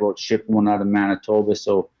guy about shipping one out of Manitoba.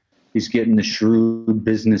 So he's getting the shrewd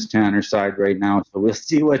business Tanner side right now. So we'll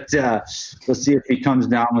see if he comes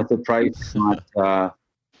down with the price. If not,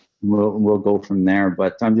 we'll go from there.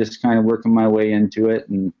 But I'm just kind of working my way into it,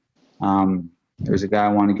 and there's a guy I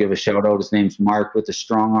want to give a shout out. His name's Mark with the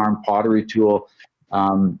Strong Arm Pottery Tool.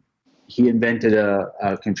 He invented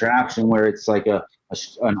a contraption where it's like an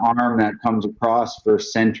arm that comes across for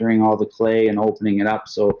centering all the clay and opening it up.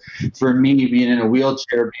 So for me, being in a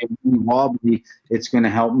wheelchair, being really wobbly, it's going to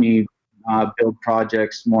help me build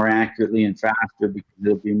projects more accurately and faster because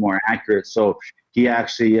it'll be more accurate. So he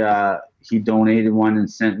actually he donated one and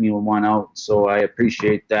sent me one out. So I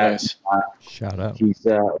appreciate that. Nice. Shout out. He's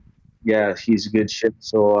he's good shit.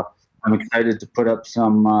 So I'm excited to put up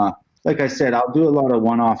some. Like I said, I'll do a lot of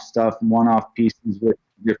one-off stuff, one-off pieces with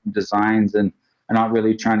different designs, and I'm not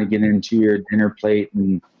really trying to get into your dinner plate.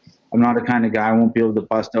 And I'm not a kind of guy, I won't be able to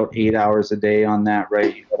bust out 8 hours a day on that,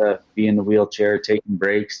 right? You gotta be in the wheelchair, taking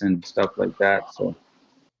breaks and stuff like that. So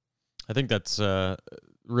I think that's a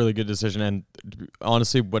really good decision. And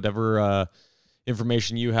honestly, whatever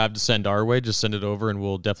information you have to send our way, just send it over, and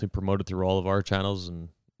we'll definitely promote it through all of our channels, and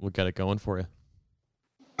we'll get it going for you.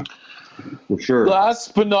 for sure.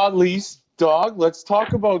 Last but not least, Dog, let's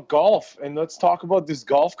talk about golf, and let's talk about this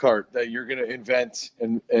golf cart that you're going to invent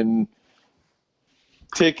and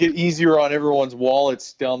take it easier on everyone's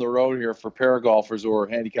wallets down the road here for para golfers or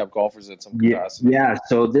handicap golfers at some capacity. Yeah.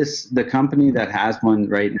 So the company that has one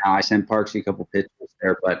right now, I sent Parksy a couple pictures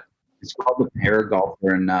there, but it's called the Para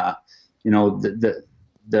Golfer, and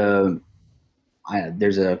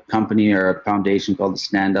there's a company or a foundation called the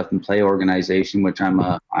Stand Up and Play organization, which I'm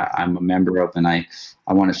a member of, and I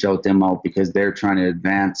want to shout them out because they're trying to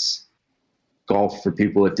advance golf for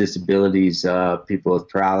people with disabilities, people with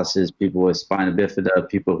paralysis, people with spina bifida,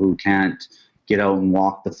 people who can't get out and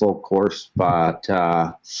walk the full course. But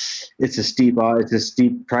it's a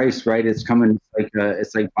steep price, right? It's coming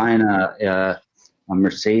it's like buying a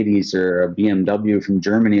Mercedes or a BMW from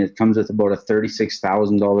Germany. It comes with about a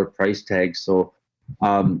 $36,000 price tag. So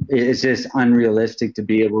it's just unrealistic to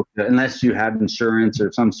be able to, unless you have insurance or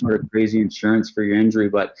some sort of crazy insurance for your injury.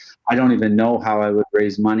 But I don't even know how I would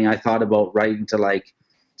raise money. I thought about writing to like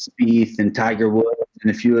Spieth and Tiger Woods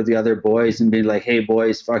and a few of the other boys and be like, hey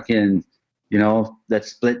boys, fucking,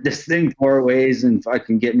 let's split this thing 4 ways and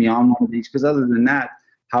fucking get me on one of these. Because other than that,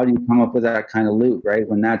 how do you come up with that kind of loot, right?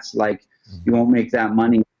 When that's like, you won't make that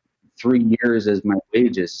money 3 years as my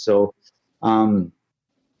wages. So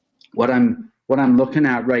what I'm looking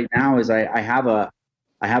at right now is I have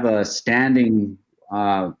a standing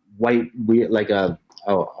white wheel, like a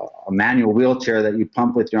manual wheelchair that you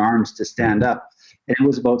pump with your arms to stand up. And it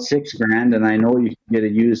was about $6,000, and I know you can get a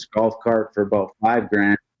used golf cart for about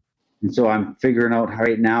 $5,000. And so I'm figuring out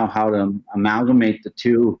right now how to amalgamate the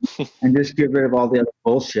two and just get rid of all the other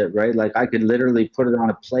bullshit, right? Like I could literally put it on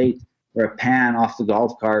a plate or a pan off the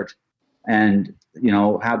golf cart and,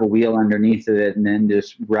 have a wheel underneath of it and then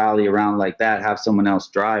just rally around like that, have someone else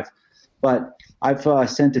drive. But I've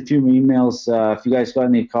sent a few emails. If you guys got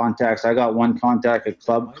any contacts, I got one contact, a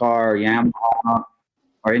Club Car, Yamaha,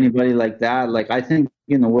 or anybody like that. Like I think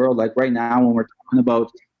in the world, like right now when we're talking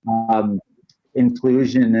about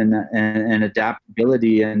inclusion and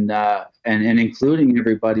adaptability and including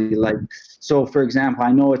everybody. Like, so for example,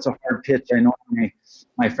 I know it's a hard pitch. I know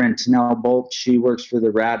my friend Tanel Bolt, she works for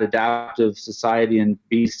the Rad Adaptive Society in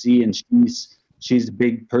BC, and she's a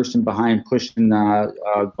big person behind pushing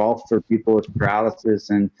golf for people with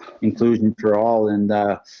paralysis and inclusion for all. And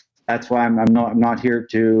that's why I'm not here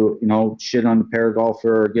to shit on the para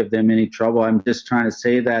golfer or give them any trouble. I'm just trying to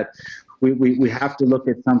say that we have to look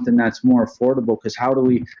at something that's more affordable, because how do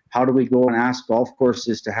we go and ask golf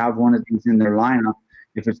courses to have one of these in their lineup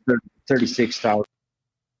if it's $36,000?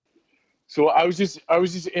 So I was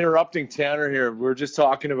just interrupting Tanner here. We were just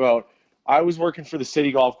talking about, I was working for the city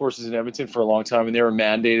golf courses in Edmonton for a long time, and they were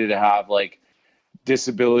mandated to have like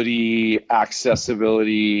disability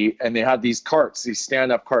accessibility, and they had these carts, these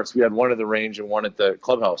stand-up carts. We had one at the range and one at the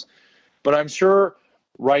clubhouse. But I'm sure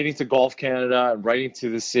writing to Golf Canada, writing to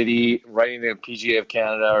the city, writing to PGA of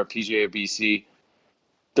Canada or PGA of BC,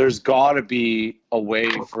 there's got to be a way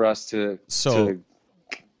for us to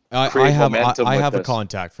I have a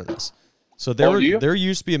contact for this. So there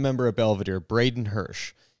used to be a member at Belvedere, Braden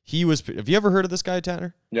Hirsch. Have you ever heard of this guy,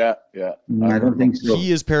 Tanner? Yeah. I don't think so.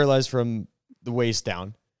 He is paralyzed from the waist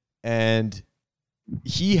down, and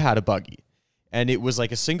he had a buggy, and it was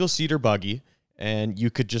like a single-seater buggy, and you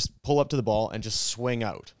could just pull up to the ball and just swing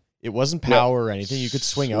out. It wasn't power or anything. You could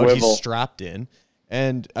swing out. He's strapped in,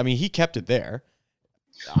 and I mean, he kept it there.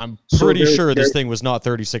 I'm pretty sure this thing was not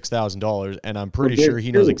 $36,000, and I'm pretty sure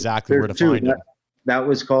he knows exactly where to find it. That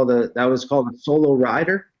was called a solo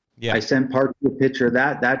rider. Yeah. I sent Parker a picture of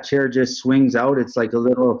that. That chair just swings out. It's like a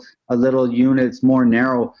little unit. It's more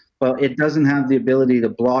narrow, but it doesn't have the ability to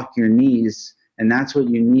block your knees, and that's what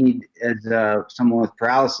you need as someone with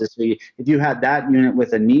paralysis. So if you had that unit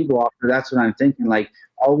with a knee blocker, that's what I'm thinking. Like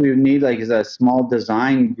all we would need is a small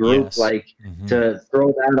design group, to throw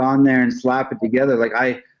that on there and slap it together. Like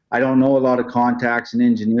I don't know a lot of contacts and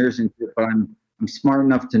engineers and shit, but I'm I'm smart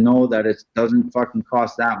enough to know that it doesn't fucking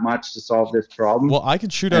cost that much to solve this problem. Well, I can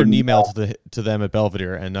shoot out an email to them at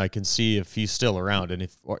Belvedere, and I can see if he's still around, and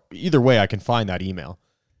either way, I can find that email.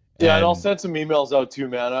 Yeah, and I'll send some emails out too,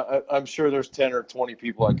 man. I'm sure there's 10 or 20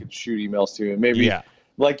 people I could shoot emails to, and maybe,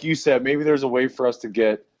 like you said, maybe there's a way for us to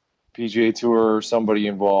get PGA Tour or somebody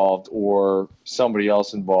involved or somebody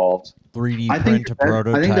else involved. 3D print a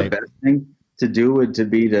prototype. I think the best thing to do would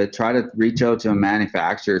be to try to reach out to a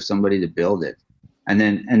manufacturer, somebody to build it, and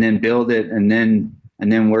then build it, and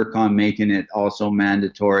then work on making it also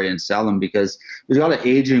mandatory and sell them, because there's a lot of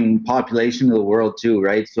aging population of the world too,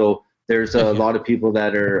 right? So there's a lot of people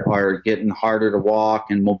that are getting harder to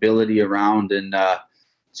walk and mobility around, and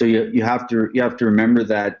so you have to remember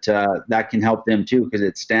that that can help them too, because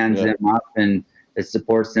it stands them up and it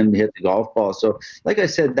supports them to hit the golf ball. So like I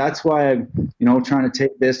said, that's why I'm trying to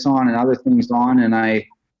take this on and other things on, and I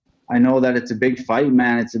know that it's a big fight,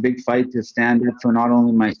 man. It's a big fight to stand up for not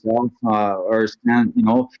only myself or stand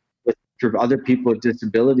for other people with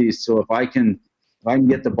disabilities. So if I can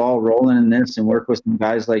get the ball rolling in this and work with some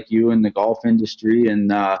guys like you in the golf industry,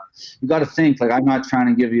 and you got to think, like, I'm not trying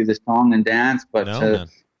to give you the song and dance, but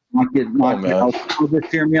not get out,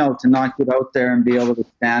 just hear me out, to not get out there and be able to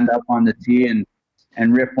stand up on the tee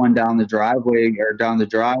and rip one down the driveway or down the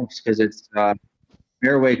drives, because it's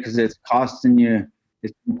fairway, because it's costing you.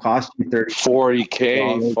 It's going to cost you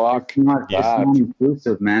 $40K. Fuck. It's not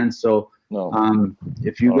inclusive, man. So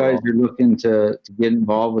if you guys are looking to get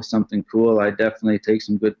involved with something cool, I definitely take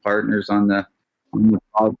some good partners on the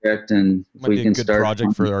project, and might be a good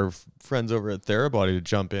project for our friends over at Therabody to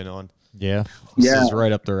jump in on. Yeah. This is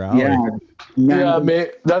right up their alley. Yeah,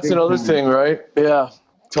 mate. That's another thing, right? Yeah.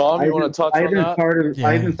 Tom, you want to touch on that?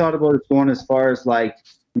 I even thought about it going as far as, like,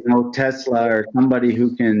 Tesla or somebody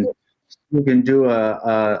who can do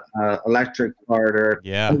a electric cart, or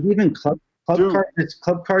even Club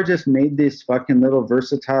Car just made this fucking little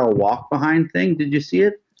versatile walk behind thing. Did you see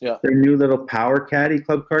it? Yeah. Their new little power caddy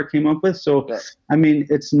Club Car came up with. So I mean,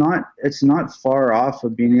 it's not far off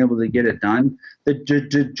of being able to get it done. The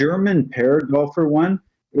German para golfer one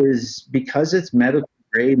is, because it's medical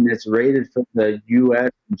grade and it's rated for the U.S.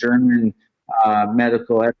 and German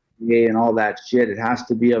medical FDA and all that shit. It has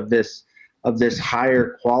to be of this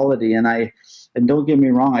higher quality. And don't get me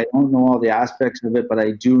wrong, I don't know all the aspects of it, but I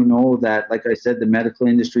do know that, like I said, the medical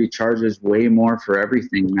industry charges way more for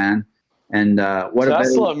everything, man. And what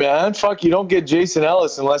Tesla, man? Fuck, you don't get Jason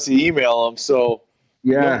Ellis unless you email him. So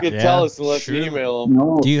you don't get Ellis unless you email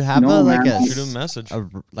him. Do you have shoot him a message,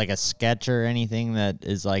 like a sketch or anything that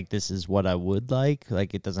is like, this is what I would like?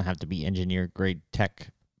 Like, it doesn't have to be engineer grade tech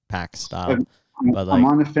pack style. I'm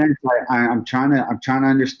on the fence. I'm trying to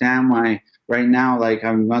understand right now, like,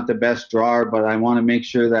 I'm not the best drawer, but I want to make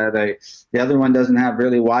sure that the other one doesn't have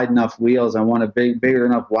really wide enough wheels. I want a bigger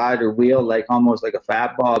enough, wider wheel, like almost like a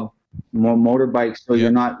fat bob motorbike, so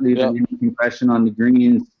you're not leaving any compression on the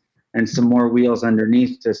greens, and some more wheels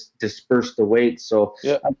underneath to disperse the weight. So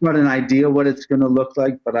I've got an idea what it's going to look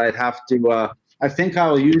like, but I'd have to. I think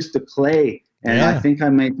I'll use the clay, and I think I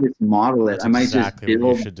might just model it. That's I might exactly just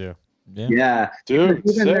build. what you should do. Yeah, dude.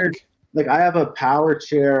 Like, I have a power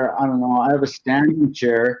chair. I don't know. I have a standing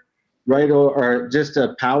chair or just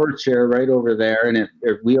a power chair right over there, and it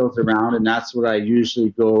wheels around, and that's what I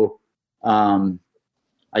usually go.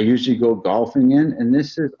 I usually go golfing in, and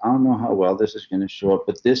this is, I don't know how well this is going to show up,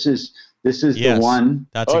 but this is the one.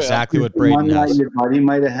 That's exactly what Braden has. That your buddy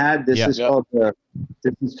might have had. This is called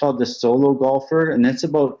the Solo Golfer, and it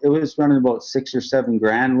was running about $6,000 or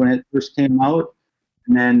 $7,000 when it first came out.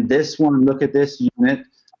 And then this one, look at this unit.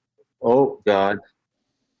 Oh God,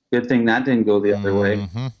 good thing that didn't go the other way.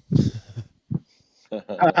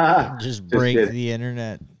 Just break the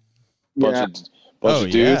internet. Bunch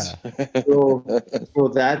of dudes. So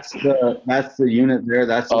that's the unit there.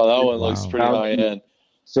 That's that one looks pretty high end.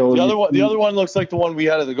 So the other one looks like the one we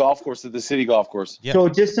had at the golf course, at the city golf course. Yeah. So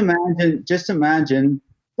just imagine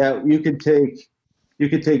that you could take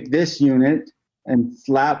this unit and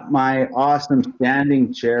slap my awesome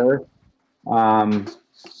standing chair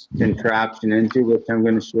contraption into, which I'm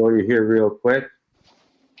going to show you here real quick.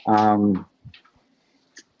 So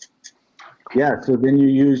then you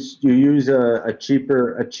use a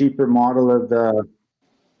cheaper model of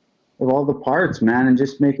all the parts, man, and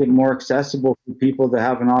just make it more accessible for people to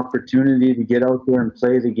have an opportunity to get out there and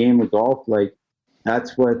play the game of golf. Like,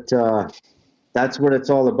 that's what it's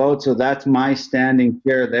all about. So that's my standing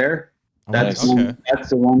chair there. That's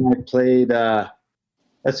the one I played.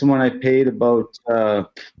 That's the one I paid about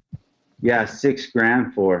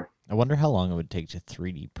 $6,000 for. I wonder how long it would take to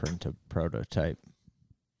 3D print a prototype.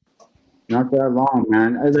 Not that long,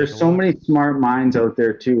 man. There's so many smart minds out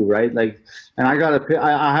there too, right? Like, and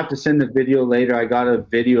I have to send a video later. I got a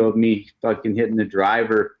video of me fucking hitting the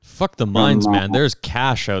driver. Fuck the mines, man. There's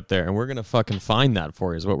cash out there, and we're gonna fucking find that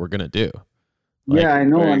for you. Is what we're gonna do. Like, yeah, I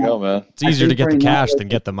know. There you go, man. It's easier to get the cash than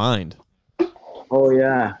get the mind. Oh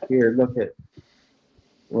yeah, here, look at.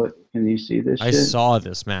 What can you see this? I shit? saw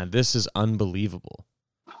this, man. This is unbelievable.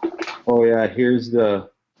 Oh yeah, here's the.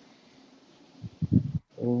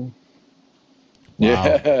 Oh.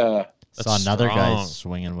 Yeah. Saw another guy strong.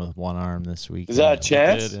 swinging with one arm this week. Is that a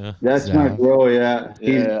chance? Did, yeah. That's Yeah. my bro. Yeah,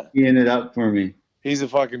 Yeah. he's teeing it up for me. He's a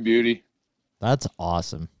fucking beauty. That's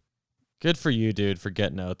awesome. Good for you, dude, for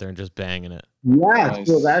getting out there and just banging it. Yeah, Nice.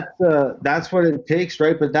 so that's what it takes,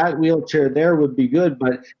 right? But that wheelchair there would be good,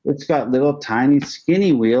 but it's got little tiny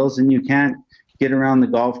skinny wheels, and you can't get around the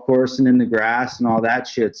golf course and in the grass and all that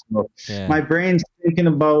shit. So Yeah. my brain's thinking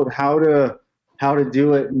about how to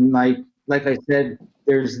do it, and like I said,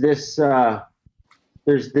 there's this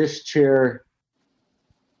chair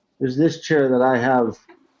that I have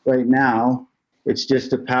right now. It's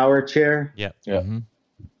just a power chair. Yeah. Yeah. Mhm.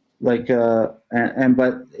 Like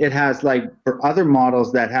but it has like for other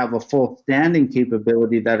models that have a full standing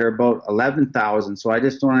capability that are about 11,000. So I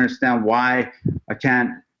just don't understand why I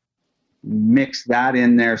can't mix that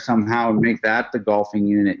in there somehow and make that the golfing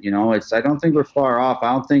unit. You know, I don't think we're far off.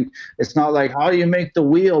 I don't think it's not like, how do you make the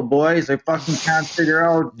wheel, boys? I fucking can't figure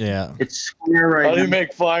out. Yeah. It's square right How do now. you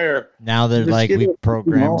make fire? Now they're Just like, get we it,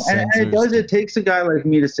 program and sensors. it takes a guy like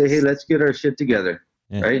me to say, hey, let's get our shit together.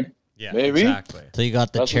 Yeah. Right? Yeah, Maybe. exactly. So you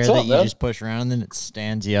got the That's chair what's that up, you man. just push around, and then it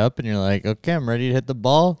stands you up, and you're like, okay, I'm ready to hit the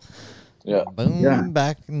ball. Yeah. Boom, Yeah.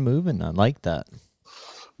 back and moving. I like that.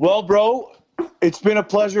 Well, bro, it's been a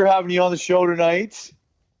pleasure having you on the show tonight.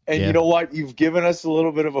 And Yeah. you know what? You've given us a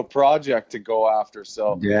little bit of a project to go after.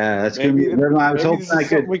 So Yeah, that's maybe, gonna be. I was maybe hoping this I is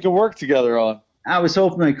something could. we can work together on. I was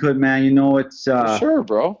hoping I could, man. You know, it's. For sure,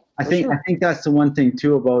 bro. I For think sure. I think that's the one thing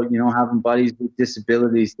too about having buddies with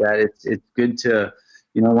disabilities, that it's good to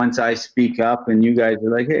once I speak up and you guys are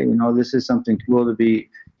like, hey, this is something cool to be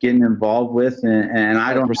getting involved with, and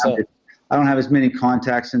I don't 100%. have as many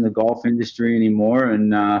contacts in the golf industry anymore,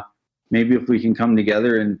 and maybe if we can come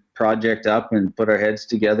together and project up and put our heads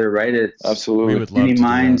together, right? It's Absolutely. We would love many to do that.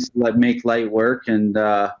 minds let make light work, and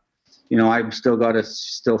I've still got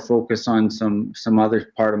to focus on some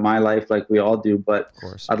other part of my life like we all do, but Of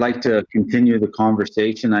course. I'd like to continue the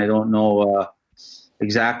conversation. I don't know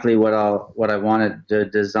exactly what I want it to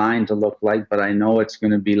design to look like, but I know it's going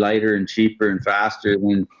to be lighter and cheaper and faster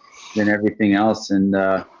than everything else. And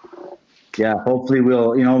yeah, hopefully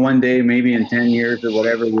we'll one day, maybe in 10 years or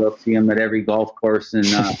whatever, we'll see them at every golf course in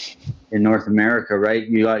North America, right?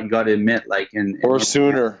 You got to admit, like Or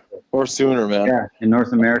sooner, man. yeah, in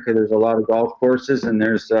North America, there's a lot of golf courses, and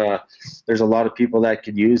there's a lot of people that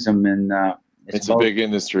could use them, and It's a big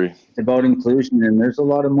industry. It's about inclusion, and there's a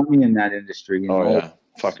lot of money in that industry. Oh, yeah.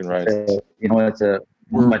 Fucking right. It's a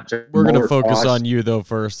We're going to lower focus cost. on you though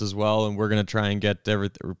first as well, and we're going to try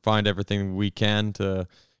and find everything we can to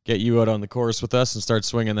get you out on the course with us and start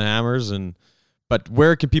swinging the hammers. But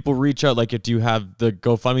where can people reach out? Like, if you have the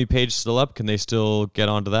GoFundMe page still up, can they still get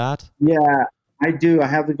onto that? Yeah, I do. I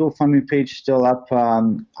have the GoFundMe page still up.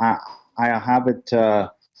 I have it.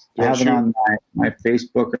 I have it on my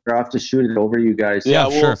Facebook. I'll have to shoot it over you guys. Yeah,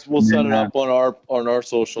 sure. we'll set And it then, up on our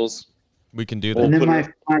socials. We can do Well, that. And then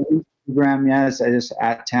put my Instagram, yes, I just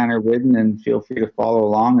at Tanner Whidden, and feel free to follow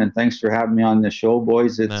along. And thanks for having me on the show,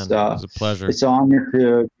 boys. It's Man, it was a pleasure. it's an honor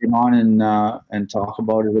to get on and talk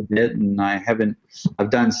about it a bit. And I've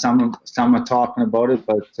done some of talking about it,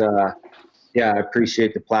 but yeah, I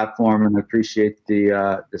appreciate the platform and I appreciate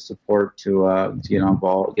the support to get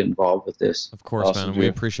involved with this. Of course, Awesome, man. We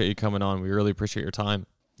dude. appreciate you coming on. We really appreciate your time.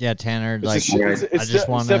 Yeah, Tanner, It's, like, it's I just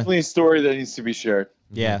want it's to, definitely a story that needs to be shared.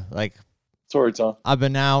 yeah, like, Sorry, Tom. I've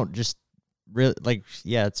been out just really, like,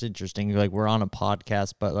 yeah, it's interesting. Like, we're on a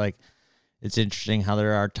podcast, but, like, it's interesting how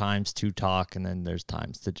there are times to talk and then there's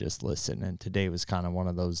times to just listen. And today was kind of one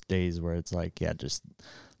of those days where it's like, yeah, just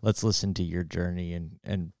let's listen to your journey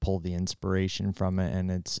and pull the inspiration from it.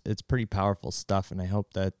 And it's pretty powerful stuff. And I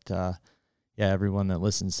hope that, yeah, everyone that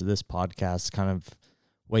listens to this podcast kind of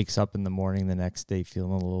wakes up in the morning the next day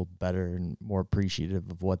feeling a little better and more appreciative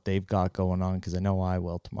of what they've got going on. Cause I know I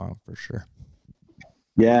will tomorrow for sure.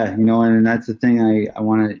 Yeah, and that's the thing. I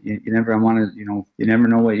want to. You never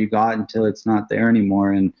know what you got until it's not there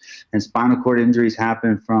anymore. And spinal cord injuries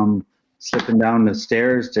happen from slipping down the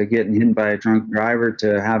stairs to getting hit by a drunk driver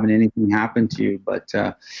to having anything happen to you. But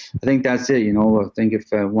I think that's it. I think if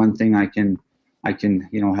one thing I can I can,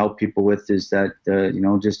 help people with is that,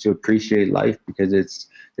 just to appreciate life, because it's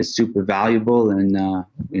super valuable. And,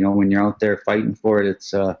 when you're out there fighting for it,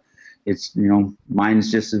 it's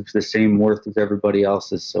mine's just the same worth as everybody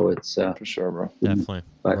else's. So it's, For sure, bro. Definitely.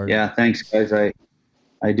 but yeah, thanks guys. I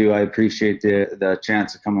appreciate the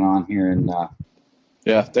chance of coming on here, and,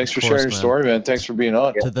 Yeah, thanks for sharing your story, man. Thanks for being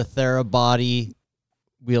on. To the Therabody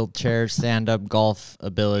wheelchair stand-up golf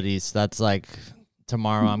abilities. That's like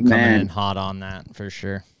tomorrow I'm coming in hot on that for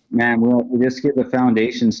sure. Man, we'll just get the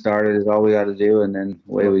foundation started is all we got to do, and then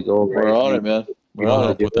away we go. We're on it, man. We're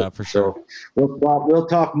on it with that for sure. So we'll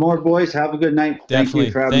talk more, boys. Have a good night. Definitely. Thank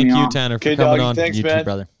you for having me on. Tanner, for Okay, coming doggy, on. thanks, You man. too,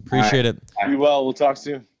 brother. Appreciate it. Be well. We'll talk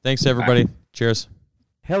soon. Thanks, everybody. Cheers.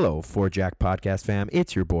 Hello, Four Jack Podcast fam.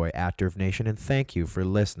 It's your boy, Active Nation, and thank you for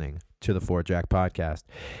listening to the Four Jack Podcast.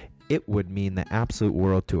 It would mean the absolute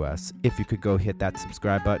world to us if you could go hit that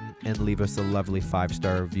subscribe button and leave us a lovely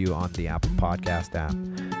 5-star review on the Apple Podcast app.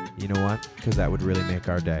 You know what? Because that would really make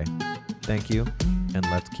our day. Thank you, and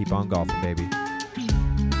let's keep on golfing, baby.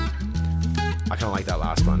 I kind of like that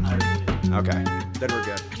last one. Okay, then we're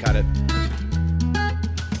good. Cut it.